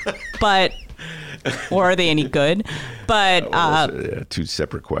 Or are they any good? But two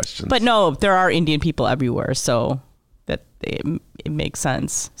separate questions. But no, there are Indian people everywhere. So that it makes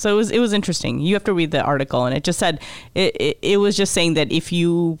sense. So it was interesting. You have to read the article, and it just said it was just saying that if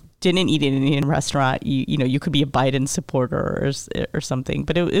you didn't eat in an Indian restaurant, you could be a Biden supporter or something.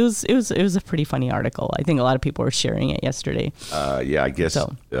 But it was a pretty funny article. I think a lot of people were sharing it yesterday. I guess.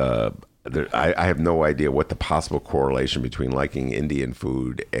 So. I have no idea what the possible correlation between liking Indian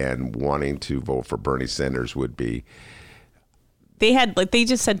food and wanting to vote for Bernie Sanders would be. They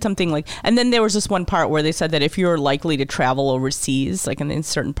just said something like, and then there was this one part where they said that if you're likely to travel overseas, like in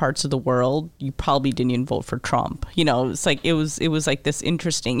certain parts of the world, you probably didn't even vote for Trump. It's like it was like this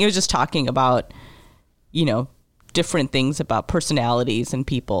interesting. It was just talking about different things about personalities and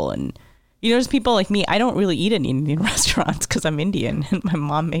people. And, there's people like me, I don't really eat in Indian restaurants because I'm Indian and my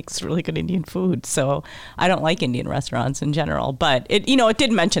mom makes really good Indian food. So I don't like Indian restaurants in general. But it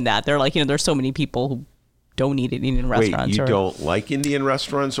did mention that. They're like, there's so many people who don't eat at Indian restaurants. Wait, you don't like Indian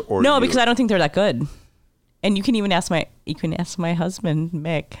restaurants? Or no, because I don't think they're that good. And you can even ask my husband,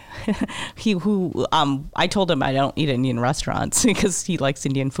 Mick, I told him I don't eat Indian restaurants because he likes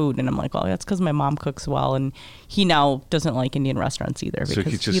Indian food. And I'm like, well, that's because my mom cooks well. And he now doesn't like Indian restaurants either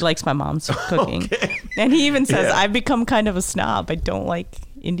because he likes my mom's cooking. Okay. And he even says, I've become kind of a snob. I don't like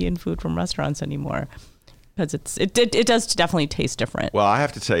Indian food from restaurants anymore because it does definitely taste different. Well, I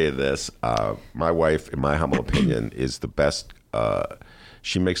have to tell you this. My wife, in my humble opinion, is the best.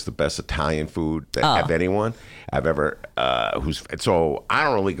 She makes the best Italian food of anyone I've ever. So I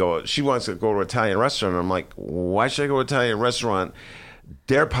don't really go. She wants to go to an Italian restaurant. And I'm like, why should I go to an Italian restaurant?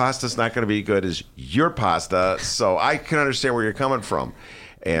 Their pasta's not going to be as good as your pasta. So I can understand where you're coming from.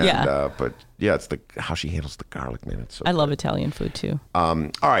 And but it's how she handles the garlic, man. It's so I love Italian food too. All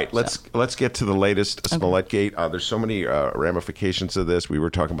right, let's get to the latest Smollett Gate. There's so many ramifications of this. We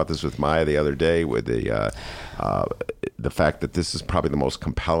were talking about this with Maya the other day with the fact that this is probably the most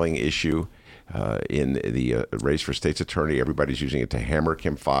compelling issue in the race for state's attorney. Everybody's using it to hammer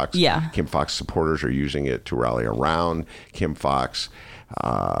Kim Foxx. Yeah. Kim Foxx supporters are using it to rally around Kim Foxx.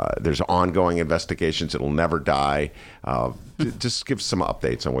 There's ongoing investigations. It'll never die. Just give some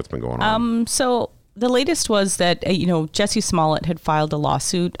updates on what's been going on. So the latest was that, Jesse Smollett had filed a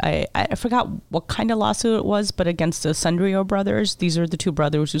lawsuit. I forgot what kind of lawsuit it was, but against the Sundrio brothers. These are the two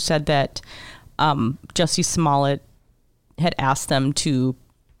brothers who said that Jesse Smollett had asked them to,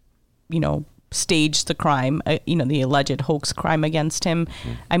 stage the crime, the alleged hoax crime against him.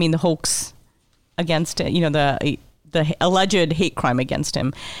 Mm-hmm. I mean, the hoax against, the alleged hate crime against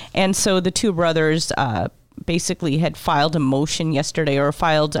him. And so the two brothers basically had filed a motion yesterday or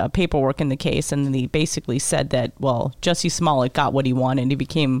filed paperwork in the case. And they basically said that, well, Jesse Smollett got what he wanted. He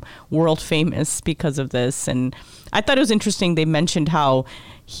became world famous because of this. And I thought it was interesting. They mentioned how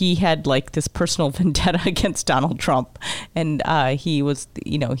he had like this personal vendetta against Donald Trump. And he was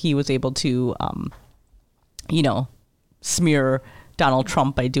able to, smear Donald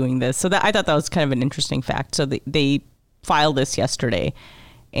Trump by doing this. So I thought that was kind of an interesting fact. So they filed this yesterday.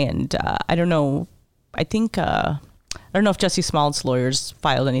 And I don't know. I don't know if Jesse Smollett's lawyers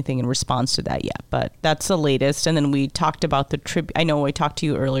filed anything in response to that yet, but that's the latest. And then we talked about the Tribune. I know I talked to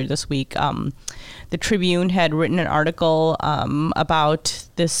you earlier this week. The Tribune had written an article about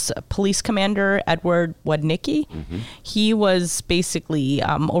this police commander, Edward Wednicki. Mm-hmm. He was basically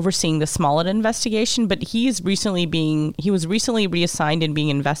overseeing the Smollett investigation, but he was recently reassigned and being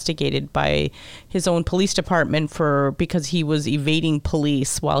investigated by his own police department because he was evading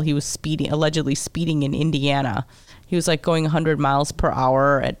police while he was allegedly speeding in Indiana. He was like going 100 miles per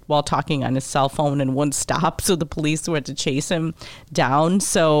hour while talking on his cell phone and wouldn't stop. So the police had to chase him down.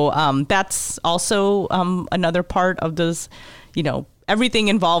 So that's also another part of this, everything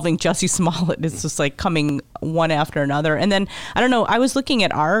involving Jesse Smollett is just like coming one after another. And then, I don't know, I was looking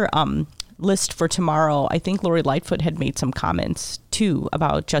at our list for tomorrow. I think Lori Lightfoot had made some comments too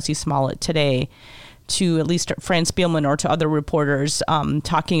about Jesse Smollett today to at least Fran Spielman or to other reporters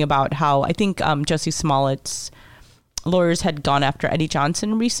talking about how I think Jesse Smollett's lawyers had gone after Eddie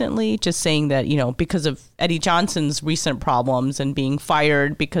Johnson recently, just saying that, because of Eddie Johnson's recent problems and being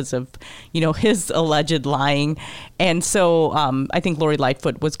fired because of, his alleged lying. And so I think Lori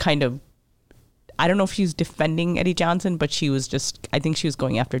Lightfoot was kind of, I don't know if she's defending Eddie Johnson, but I think she was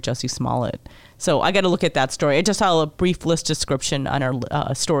going after Jesse Smollett. So I got to look at that story. I just saw a brief list description on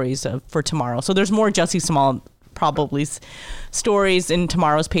our stories for tomorrow. So there's more Jesse Smollett probably stories in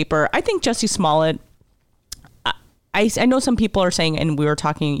tomorrow's paper. I think Jesse Smollett, I know some people are saying, and you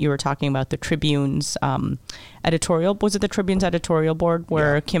were talking about the Tribune's editorial. Was it the Tribune's editorial board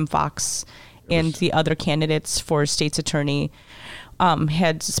where Kim Foxx and the other candidates for state's attorney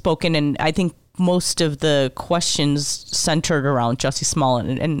had spoken? And I think most of the questions centered around Jesse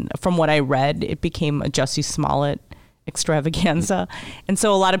Smollett. And from what I read, it became a Jesse Smollett extravaganza. And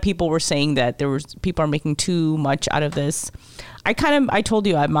so a lot of people were saying that people are making too much out of this. I told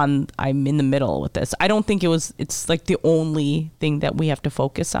you I'm in the middle with this. I don't think it's like the only thing that we have to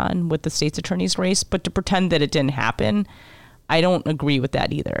focus on with the state's attorney's race, but to pretend that it didn't happen, I don't agree with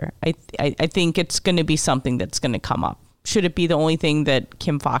that either. I think it's going to be something that's going to come up. Should it be the only thing that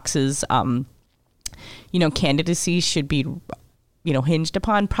Kim Foxx's, candidacy should be, hinged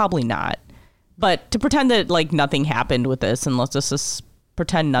upon? Probably not. But to pretend that like nothing happened with this, and let's just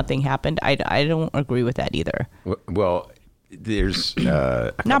pretend nothing happened, I don't agree with that either. Well, there's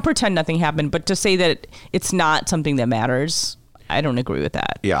not pretend nothing happened, but to say that it's not something that matters. I don't agree with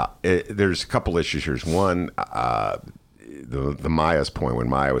that. Yeah, there's a couple issues here. One, the Maya's point, when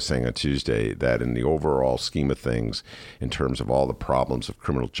Maya was saying on Tuesday that in the overall scheme of things, in terms of all the problems of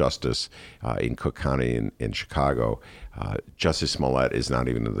criminal justice in Cook County and in Chicago, Justice Smollett is not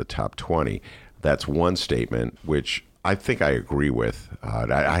even in the top 20. That's one statement, which I think I agree with.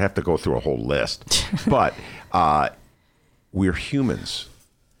 I have to go through a whole list. But we're humans.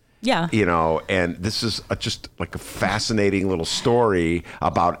 Yeah. You know, and this is just like a fascinating little story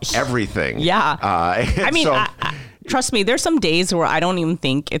about everything. Yeah. I mean, so, trust me, there's some days where I don't even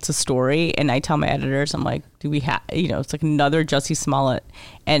think it's a story. And I tell my editors, I'm like, do we have, it's like another Jussie Smollett.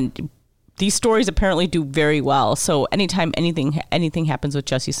 And these stories apparently do very well. So anytime anything happens with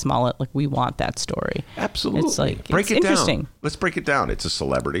Jussie Smollett, like we want that story. Absolutely. It's like, break it's it interesting. down. Let's break it down. It's a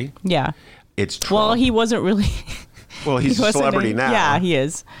celebrity. Yeah. It's Trump. Well, he wasn't really. Well, he's a celebrity now. Yeah, he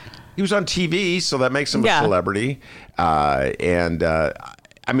is. He was on TV, so that makes him a celebrity. I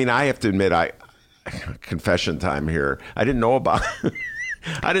mean, I have to admit, confession time here. I didn't know about him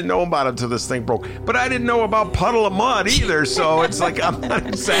until this thing broke. But I didn't know about Puddle of Mud either. So it's like I'm not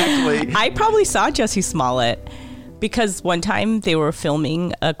exactly. I probably saw Jussie Smollett because one time they were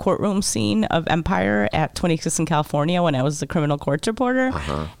filming a courtroom scene of Empire at 26 in California when I was the criminal courts reporter.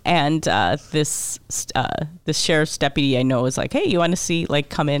 Uh-huh. And this sheriff's deputy I know was like, hey, you want to see, like,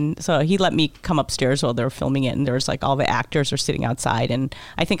 come in? So he let me come upstairs while they were filming it. And there was like all the actors are sitting outside. And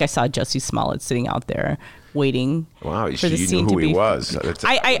I think I saw Jussie Smollett sitting out there waiting. Wow, for the you scene knew who to be. He was.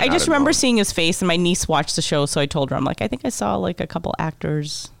 I just remember seeing his face, and my niece watched the show. So I told her, I'm like, I think I saw like a couple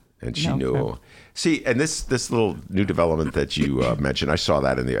actors. And she knew. See, and this little new development that you mentioned, I saw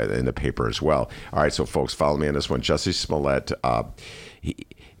that in the paper as well. All right, so folks, follow me on this one. Jussie Smollett,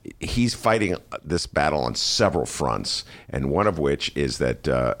 he's fighting this battle on several fronts, and one of which is that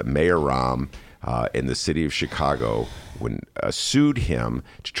Mayor Rahm in the city of Chicago sued him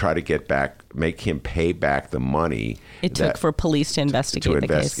to try to make him pay back the money it took for police to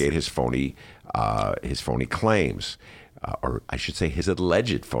investigate his phony claims. Or I should say his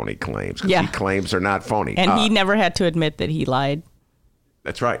alleged phony claims, because he claims are not phony. And he never had to admit that he lied.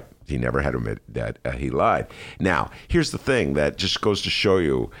 That's right. He never had to admit that he lied. Now, here's the thing that just goes to show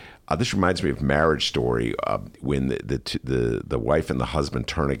you, this reminds me of Marriage Story, when the wife and the husband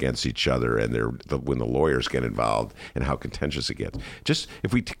turn against each other, and when the lawyers get involved and how contentious it gets. Just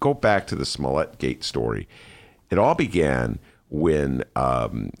if we go back to the Smollett Gate story, it all began when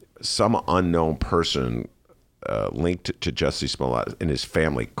some unknown person linked to Jussie Smollett and his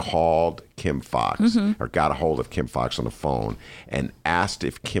family called Kim Foxx or got a hold of Kim Foxx on the phone and asked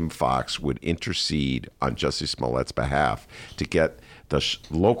if Kim Foxx would intercede on Jussie Smollett's behalf to get the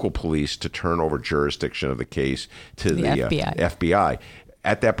local police to turn over jurisdiction of the case to the FBI.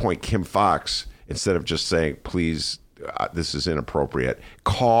 At that point, Kim Foxx, instead of just saying, please, this is inappropriate,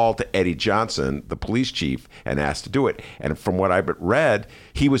 called Eddie Johnson, the police chief, and asked to do it. And from what I've read,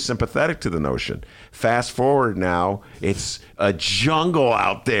 he was sympathetic to the notion. Fast forward now, it's a jungle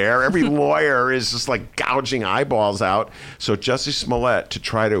out there. Every lawyer is just like gouging eyeballs out. So Jussie Smollett, to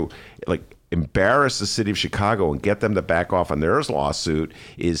try to embarrass the city of Chicago and get them to back off on their lawsuit,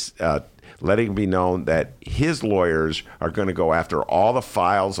 is letting it be known that his lawyers are going to go after all the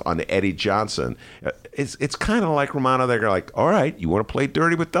files on Eddie Johnson. It's kind of like Rummana. They're like, all right, you want to play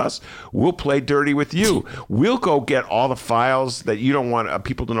dirty with us? We'll play dirty with you. We'll go get all the files that you don't want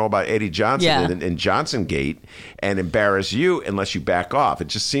people to know about Eddie Johnson and Johnson Gate and embarrass you unless you back off. It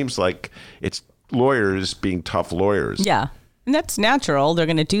just seems like it's lawyers being tough lawyers. Yeah. And that's natural. They're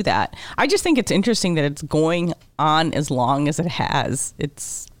going to do that. I just think it's interesting that it's going on as long as it has.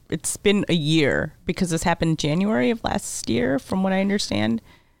 It's been a year because this happened January of last year, from what I understand.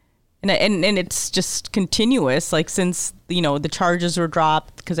 And it's just continuous, like since, the charges were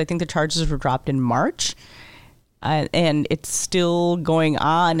dropped, because I think the charges were dropped in March. And it's still going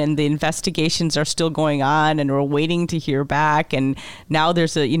on, and the investigations are still going on, and we're waiting to hear back. And now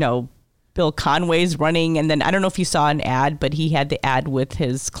there's Bill Conway's running. And then I don't know if you saw an ad, but he had the ad with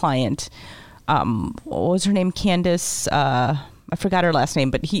his client. What was her name? Candace. I forgot her last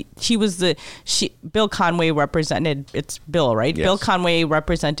name, but Bill Conway represented, it's Bill, right? Yes. Bill Conway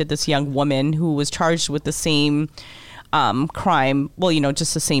represented this young woman who was charged with the same crime. Well,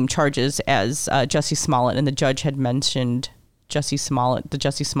 just the same charges as Jussie Smollett, and the judge had mentioned the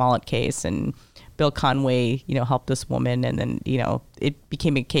Jussie Smollett case, and Bill Conway, helped this woman, and then, it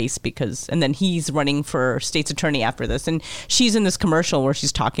became a case and then he's running for state's attorney after this. And she's in this commercial where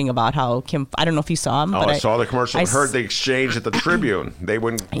she's talking about how Kim, I don't know if you saw him. Oh, I saw the commercial. I heard the exchange at the Tribune. They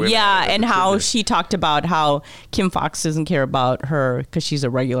wouldn't. Yeah, and how she talked about how Kim Foxx doesn't care about her because she's a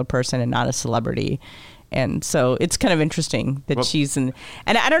regular person and not a celebrity. And so it's kind of interesting that she's in,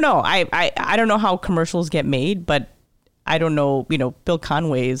 and I don't know. I don't know how commercials get made, but I don't know, Bill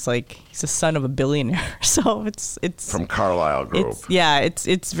Conway is he's the son of a billionaire. So it's from Carlyle Group.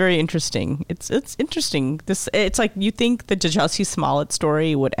 It's very interesting. It's interesting. It's like you think the Jussie Smollett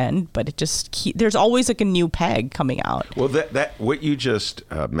story would end, but it just there's always a new peg coming out. Well, that what you just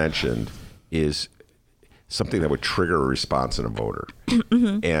mentioned is something that would trigger a response in a voter.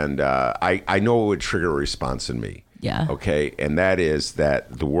 Mm-hmm. And I know it would trigger a response in me. Yeah. Okay. And that is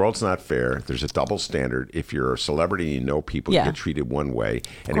that the world's not fair. There's a double standard. If you're a celebrity and people, you get treated one way.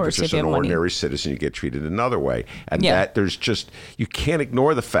 And if it's just an ordinary citizen, you get treated another way. And that there's you can't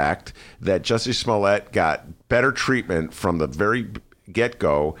ignore the fact that Jussie Smollett got better treatment from the very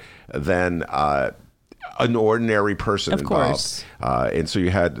get-go than an ordinary person involved. Course. And so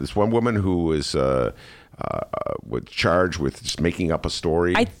you had this one woman who was charged with just making up a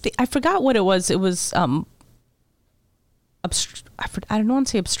story. I forgot what it was. It was I don't want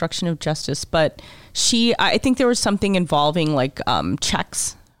to say obstruction of justice, but I think there was something involving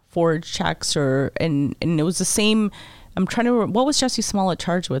checks, forged checks, and it was the same. I'm trying to remember, what was Jussie Smollett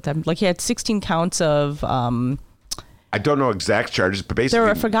charged with? He had 16 counts of. I don't know exact charges, but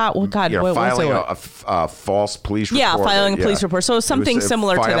basically, I forgot. Well, God, what filing was it? a false police report. Yeah, filing a police report. So something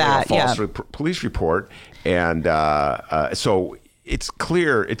similar to that. False police report, and so. It's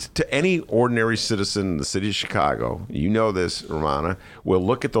clear, to any ordinary citizen in the city of Chicago, this, Rummana, will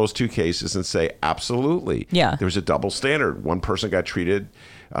look at those two cases and say, absolutely, there's a double standard. One person got treated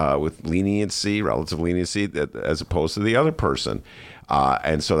with relative leniency, as opposed to the other person.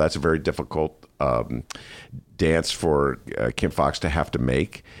 And so that's a very difficult dance for Kim Foxx to have to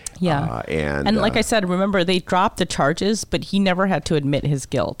make. Yeah. And like I said, remember, they dropped the charges, but he never had to admit his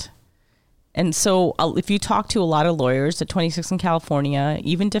guilt. And so if you talk to a lot of lawyers at 26 in California,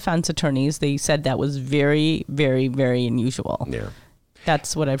 even defense attorneys, they said that was very, very, very unusual. Yeah.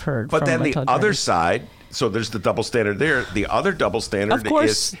 That's what I've heard. But then the other side, so there's the double standard there. The other double standard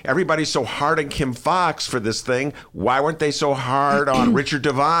is everybody's so hard on Kim Foxx for this thing. Why weren't they so hard on Richard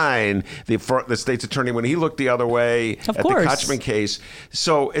Devine, the state's attorney, when he looked the other way at the Kochman case?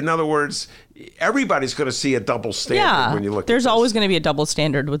 So, in other words, everybody's going to see a double standard when you look at this. There's always going to be a double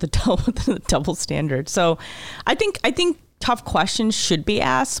standard with a double standard. So I think tough questions should be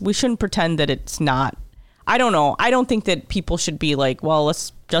asked. We shouldn't pretend that it's not. I don't know. I don't think that people should be like, well,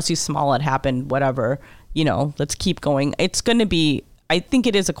 Jussie Smollett happened, whatever, let's keep going. It's going to be, I think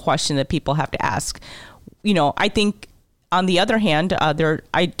it is a question that people have to ask. I think on the other hand,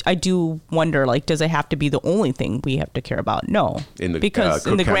 I do wonder, does it have to be the only thing we have to care about? No. Because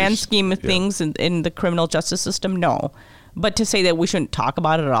in the grand scheme of things in the criminal justice system, no. But to say that we shouldn't talk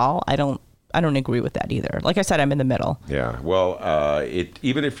about it at all, I don't agree with that either. Like I said, I'm in the middle. Yeah. Well,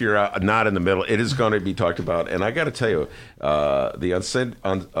 even if you're not in the middle, it is going to be talked about. And I got to tell you, the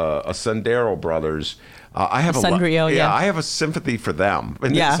Ascendero brothers. I have I have a sympathy for them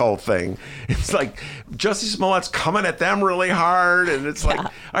in this whole thing. It's like Jussie Smollett's coming at them really hard, and it's like, all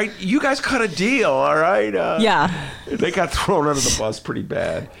right, you guys cut a deal, all right? They got thrown under the bus pretty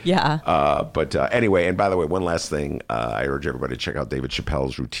bad. Yeah. But anyway, and by the way, one last thing, I urge everybody to check out David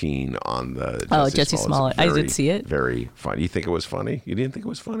Chappelle's routine on the Jussie Smollett. I did see it. Very funny. You think it was funny? You didn't think it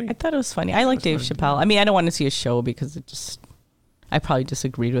was funny? I thought it was funny. I like Dave Chappelle. I mean, I don't want to see a show because I probably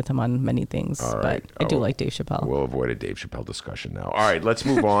disagreed with him on many things, but I do like Dave Chappelle. We'll avoid a Dave Chappelle discussion now. All right, let's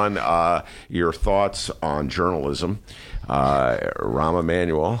move on. Your thoughts on journalism. Rahm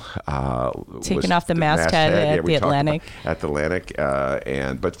Emanuel taken off the masthead at the Atlantic. At the Atlantic,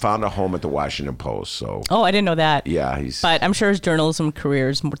 but found a home at the Washington Post. So. Oh, I didn't know that. Yeah, but I'm sure his journalism career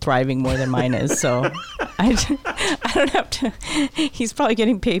is thriving more than mine is. So I don't have to. He's probably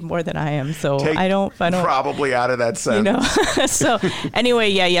getting paid more than I am. So I don't. Probably out of that sentence. So anyway,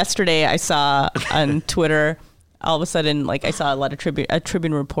 yesterday I saw on Twitter. All of a sudden, I saw a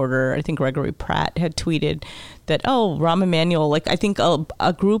Tribune reporter, I think Gregory Pratt, had tweeted that, Rahm Emanuel, I think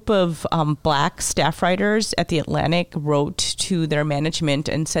a group of black staff writers at the Atlantic wrote to their management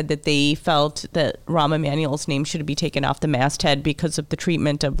and said that they felt that Rahm Emanuel's name should be taken off the masthead because of the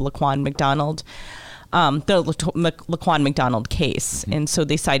treatment of Laquan McDonald. The Laquan McDonald case. And so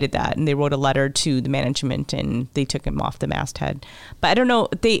they cited that and they wrote a letter to the management and they took him off the masthead. But I don't know,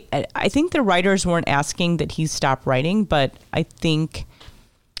 I think the writers weren't asking that he stop writing, but I think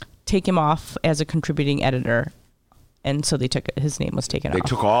take him off as a contributing editor. And so his name was taken off. They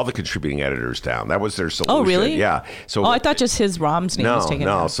took all the contributing editors down. That was their solution. Oh, really? Yeah. So I thought just Rahm's name was taken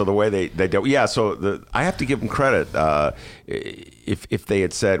off. No, so the way they do, so I have to give them credit. If they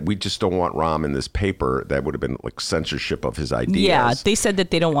had said, we just don't want Rahm in this paper, that would have been like censorship of his ideas. Yeah, they said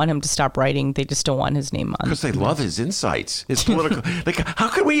that they don't want him to stop writing. They just don't want his name on. Because they love his insights, his political. Like, how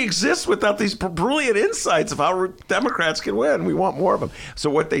can we exist without these brilliant insights of how Democrats can win? We want more of them.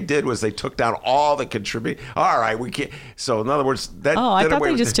 So what they did was they took down all the contributing. All right, we can't. So in other words, that. Oh, I thought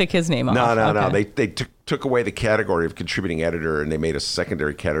they just took his name off. No. They took away the category of contributing editor, and they made a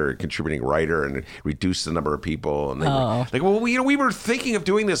secondary category, contributing writer, and reduced the number of people. And they were like, well, we were thinking of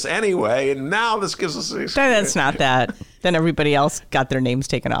doing this anyway, and now this gives us. That's not that. Then everybody else got their names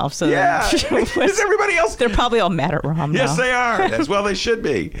taken off. So yeah, is everybody else? They're probably all mad at Rahm. Yes, now. They are. As well, they should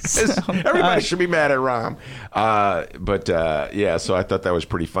be. Everybody should be mad at Rahm. So I thought that was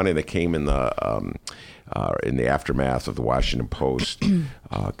pretty funny. They came in the aftermath of the Washington Post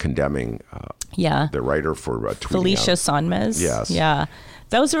condemning the writer for tweeting Felicia Sonmez. Yes. Yeah.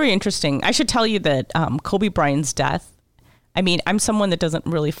 That was very interesting. I should tell you that Kobe Bryant's death, I mean, I'm someone that doesn't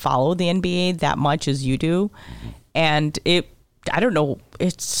really follow the NBA that much as you do. And I don't know,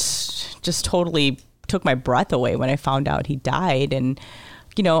 it's just totally took my breath away when I found out he died. And,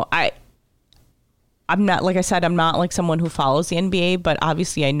 you know, I'm not, like I said, I'm not like someone who follows the NBA, but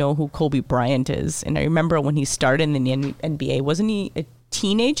obviously I know who Kobe Bryant is. And I remember when he started in the NBA, wasn't he a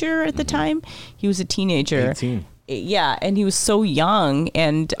teenager at the time? He was a teenager. 18. Yeah, and he was so young,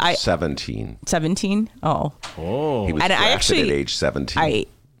 and 17. 17? Oh. He was drafted at age 17.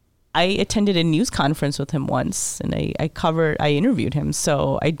 I attended a news conference with him once, and I interviewed him,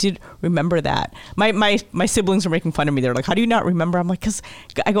 so I did remember that. My siblings were making fun of me. They're like, "How do you not remember?" I'm like, "Cause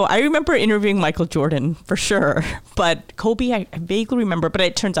I remember interviewing Michael Jordan for sure, but Kobe I vaguely remember." But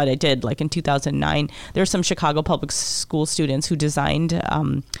it turns out I did. Like in 2009, there were some Chicago public school students who designed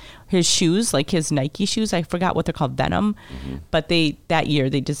his shoes, like his Nike shoes. I forgot what they're called, Venom. But that year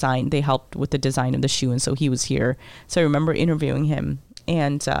they helped with the design of the shoe, and so he was here. So I remember interviewing him.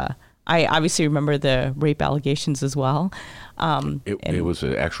 And I obviously remember the rape allegations as well. It was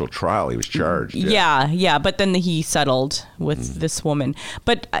an actual trial. He was charged. Yeah. But then he settled with this woman.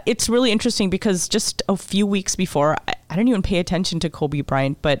 But it's really interesting because just a few weeks before, I didn't even pay attention to Kobe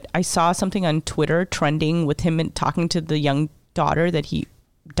Bryant, but I saw something on Twitter trending with him talking to the young daughter that he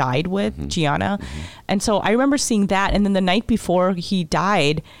died with, Gianna. And so I remember seeing that. And then the night before he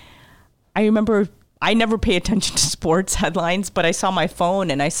died, I remember... I never pay attention to sports headlines, but I saw my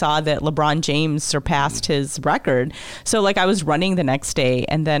phone and I saw that LeBron James surpassed his record. So like I was running the next day,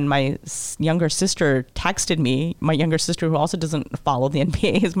 and then my younger sister texted me, my younger sister who also doesn't follow the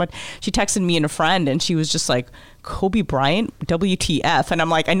NBA as much. She texted me and a friend, and she was just like, Kobe Bryant, WTF. And I'm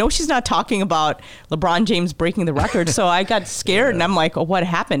like, I know she's not talking about LeBron James breaking the record. So I got scared and I'm like, oh, what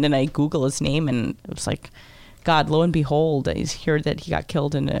happened? And I Google his name, and it was like, God, lo and behold, I heard that he got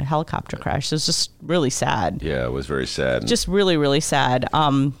killed in a helicopter crash. It was just really sad. Yeah, it was very sad. Just really, really sad.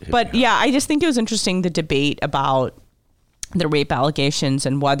 But yeah, I just think it was interesting, the debate about the rape allegations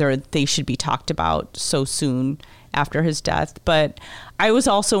and whether they should be talked about so soon after his death. But I was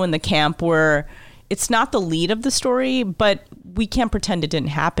also in the camp where it's not the lead of the story, but we can't pretend it didn't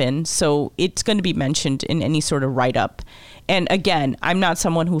happen. So it's going to be mentioned in any sort of write-up. And again, I'm not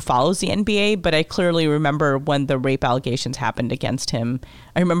someone who follows the NBA, but I clearly remember when the rape allegations happened against him.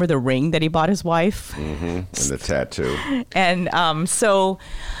 I remember the ring that he bought his wife. And the tattoo. And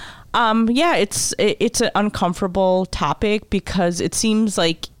it's an uncomfortable topic because it seems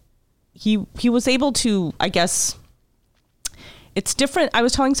like he was able to, I guess, it's different. I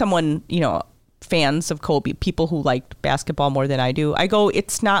was telling someone, fans of Kobe, people who liked basketball more than I do, I go,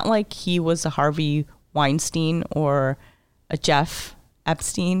 it's not like he was a Harvey Weinstein or a Jeff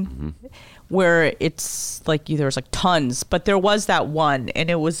Epstein, where it's like there's like tons, but there was that one, and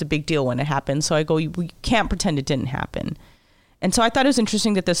it was a big deal when it happened. So I go, we can't pretend it didn't happen. And so I thought it was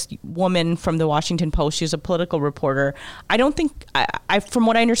interesting that this woman from the Washington Post, she's a political reporter. I don't think, from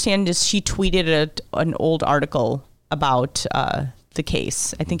what I understand, is she tweeted an old article about the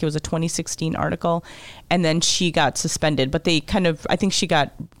case. I think it was a 2016 article, and then she got suspended. But they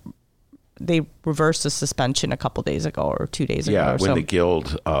reversed the suspension a couple days ago or 2 days ago. Yeah, when the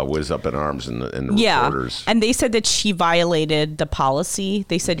Guild was up in arms and the reporters. And they said that she violated the policy.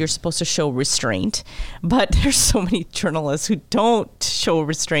 They said you're supposed to show restraint, but there's so many journalists who don't show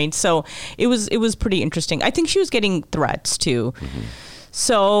restraint. So it was pretty interesting. I think she was getting threats too.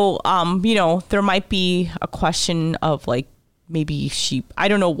 So, there might be a question of like, maybe I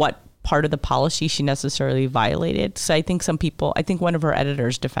don't know what part of the policy she necessarily violated. So I think one of her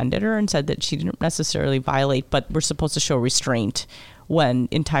editors defended her and said that she didn't necessarily violate, but we're supposed to show restraint when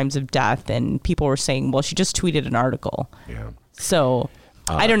in times of death. And people were saying, well, she just tweeted an article. Yeah. So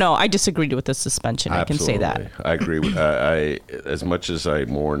I don't know. I disagreed with the suspension. Absolutely. I can say that. I agree with as much as I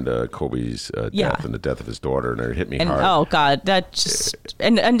mourned Kobe's death and the death of his daughter, and it hit me hard. Oh God, that just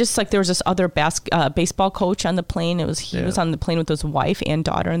and just like there was this other baseball coach on the plane. He was on the plane with his wife and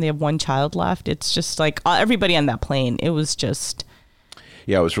daughter, and they have one child left. It's just like everybody on that plane. It was just.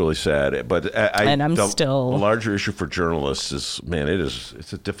 Yeah, it was really sad. But the larger issue for journalists is, man,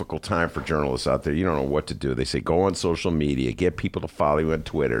 it's a difficult time for journalists out there. You don't know what to do. They say go on social media, get people to follow you on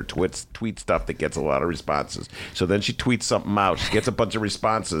Twitter, tweet stuff that gets a lot of responses. So then she tweets something out, she gets a bunch of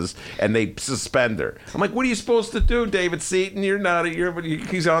responses, and they suspend her. I'm like, what are you supposed to do, David Seaton?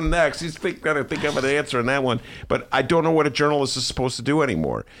 He's on next. He's got to think of an answer on that one. But I don't know what a journalist is supposed to do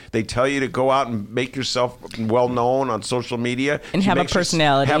anymore. They tell you to go out and make yourself well known on social media and have a personality.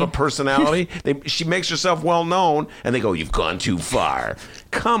 Have a personality. She makes herself well known, and they go, "You've gone too far."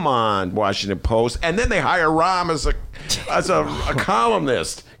 Come on, Washington Post, and then they hire Rahm as a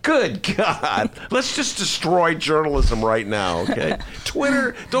columnist. Good God, let's just destroy journalism right now, okay?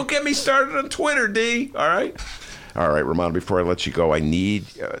 Twitter, don't get me started on Twitter, D. All right, Rummana, before I let you go, I need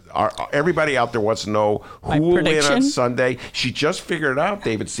everybody out there wants to know who will win on Sunday. She just figured out,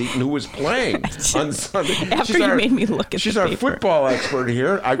 David Seaton, who was playing on Sunday. After you made me look at she's the our paper. Football expert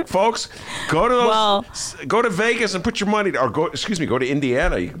here. Folks, go to Vegas and put your money, or go to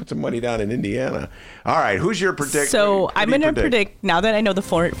Indiana. You can put some money down in Indiana. All right, who's your prediction? So I'm going to predict, now that I know the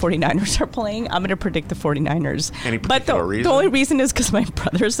 49ers are playing, I'm going to predict the 49ers. Any particular reason? The only reason is because my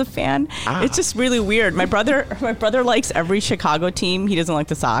brother's a fan. It's just really weird. My brother likes every Chicago team. He doesn't like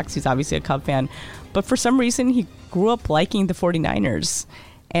the Sox. He's obviously a Cub fan. But for some reason, he grew up liking the 49ers.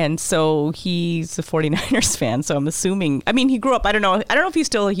 And so he's a 49ers fan. So I'm assuming, he grew up, I don't know if he's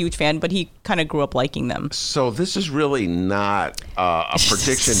still a huge fan, but he kind of grew up liking them. So this is really not a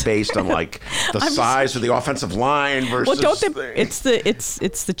prediction based on like the size of the offensive line versus. Well, it's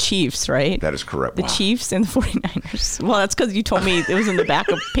the Chiefs, right? That is correct. The Chiefs and the 49ers. Well, that's because you told me it was in the back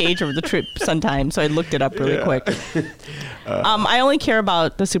of page of the trip sometime, so I looked it up really quick. I only care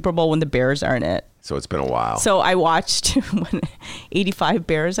about the Super Bowl when the Bears are in it. So it's been a while. So I watched 85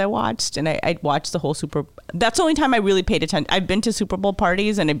 Bears I watched, and I watched the whole Super Bowl. That's the only time I really paid attention. I've been to Super Bowl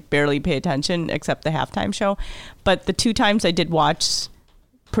parties, and I barely pay attention except the halftime show. But the two times I did watch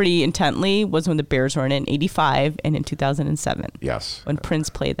pretty intently was when the Bears were in 85 and in 2007. Yes. When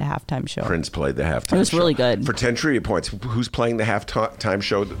Prince played the halftime show. It was really good. For 10 trivia points, who's playing the halftime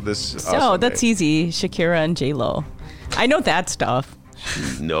show this Sunday? That's easy. Shakira and J-Lo. I know that stuff.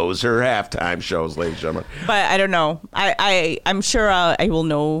 She knows her halftime shows, ladies and gentlemen. But I don't know. I'm sure I will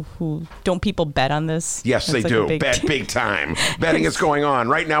know who. Don't people bet on this? Yes, they do. Bet big time. Betting is going on.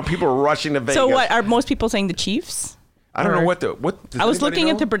 Right now, people are rushing to Vegas. So what, are most people saying the Chiefs? I don't know what I was looking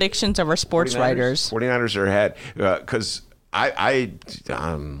at the predictions of our sports writers. 49ers are ahead because I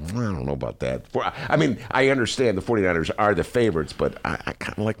don't know about that. I understand the 49ers are the favorites, but I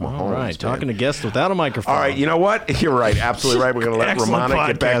kind of like Mahomes. All right, talking to guests without a microphone. All right, you know what? You're right. Absolutely right. We're going to let Rummana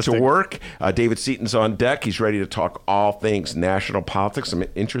get back to work. David Seaton's on deck. He's ready to talk all things national politics, some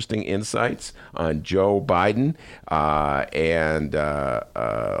interesting insights on Joe Biden, and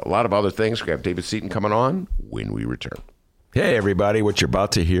a lot of other things. We have David Seaton coming on when we return. Hey, everybody. What you're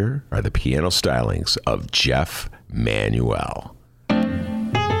about to hear are the piano stylings of Jeff Manuel.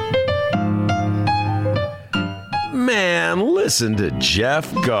 Man, listen to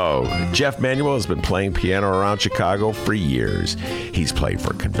Jeff go. Jeff Manuel has been playing piano around Chicago for years. He's played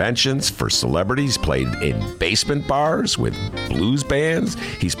for conventions, for celebrities, played in basement bars with blues bands.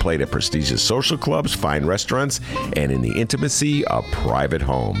 He's played at prestigious social clubs, fine restaurants, and in the intimacy of private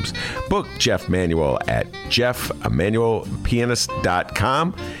homes. Book Jeff Manuel at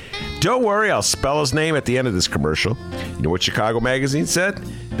jeffemanuelpianist.com. Don't worry, I'll spell his name at the end of this commercial. You know what Chicago Magazine said?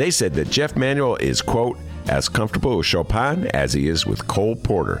 They said that Jeff Manuel is, quote, as comfortable with Chopin as he is with Cole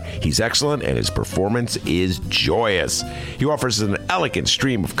Porter. He's excellent and his performance is joyous. He offers an elegant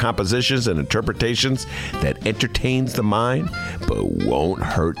stream of compositions and interpretations that entertains the mind but won't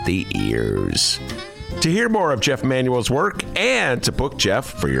hurt the ears. To hear more of Jeff Manuel's work and to book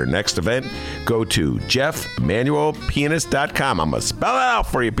Jeff for your next event, go to jeffmanuelpianist.com. I'm going to spell it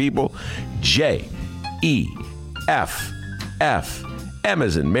out for you, people. Jeff, M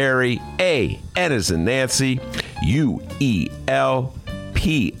as in Mary, A, N as in Nancy,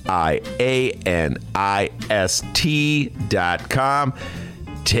 UELPIANIST.com.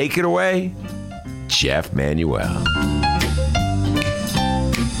 Take it away, Jeff Manuel.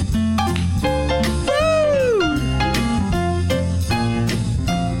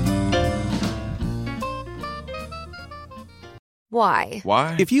 Why?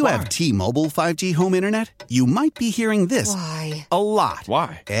 Why? If you have T-Mobile 5G home internet, you might be hearing this Why? a lot.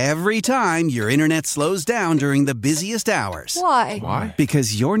 Why? Every time your internet slows down during the busiest hours. Why? Why?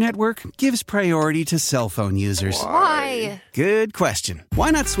 Because your network gives priority to cell phone users. Why? Good question. Why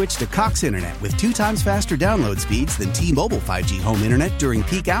not switch to Cox Internet with 2 times faster download speeds than T-Mobile 5G home internet during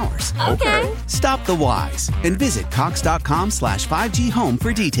peak hours? Okay. Stop the whys and visit cox.com/5G home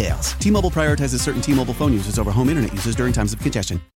for details. T-Mobile prioritizes certain T-Mobile phone users over home internet users during times of congestion.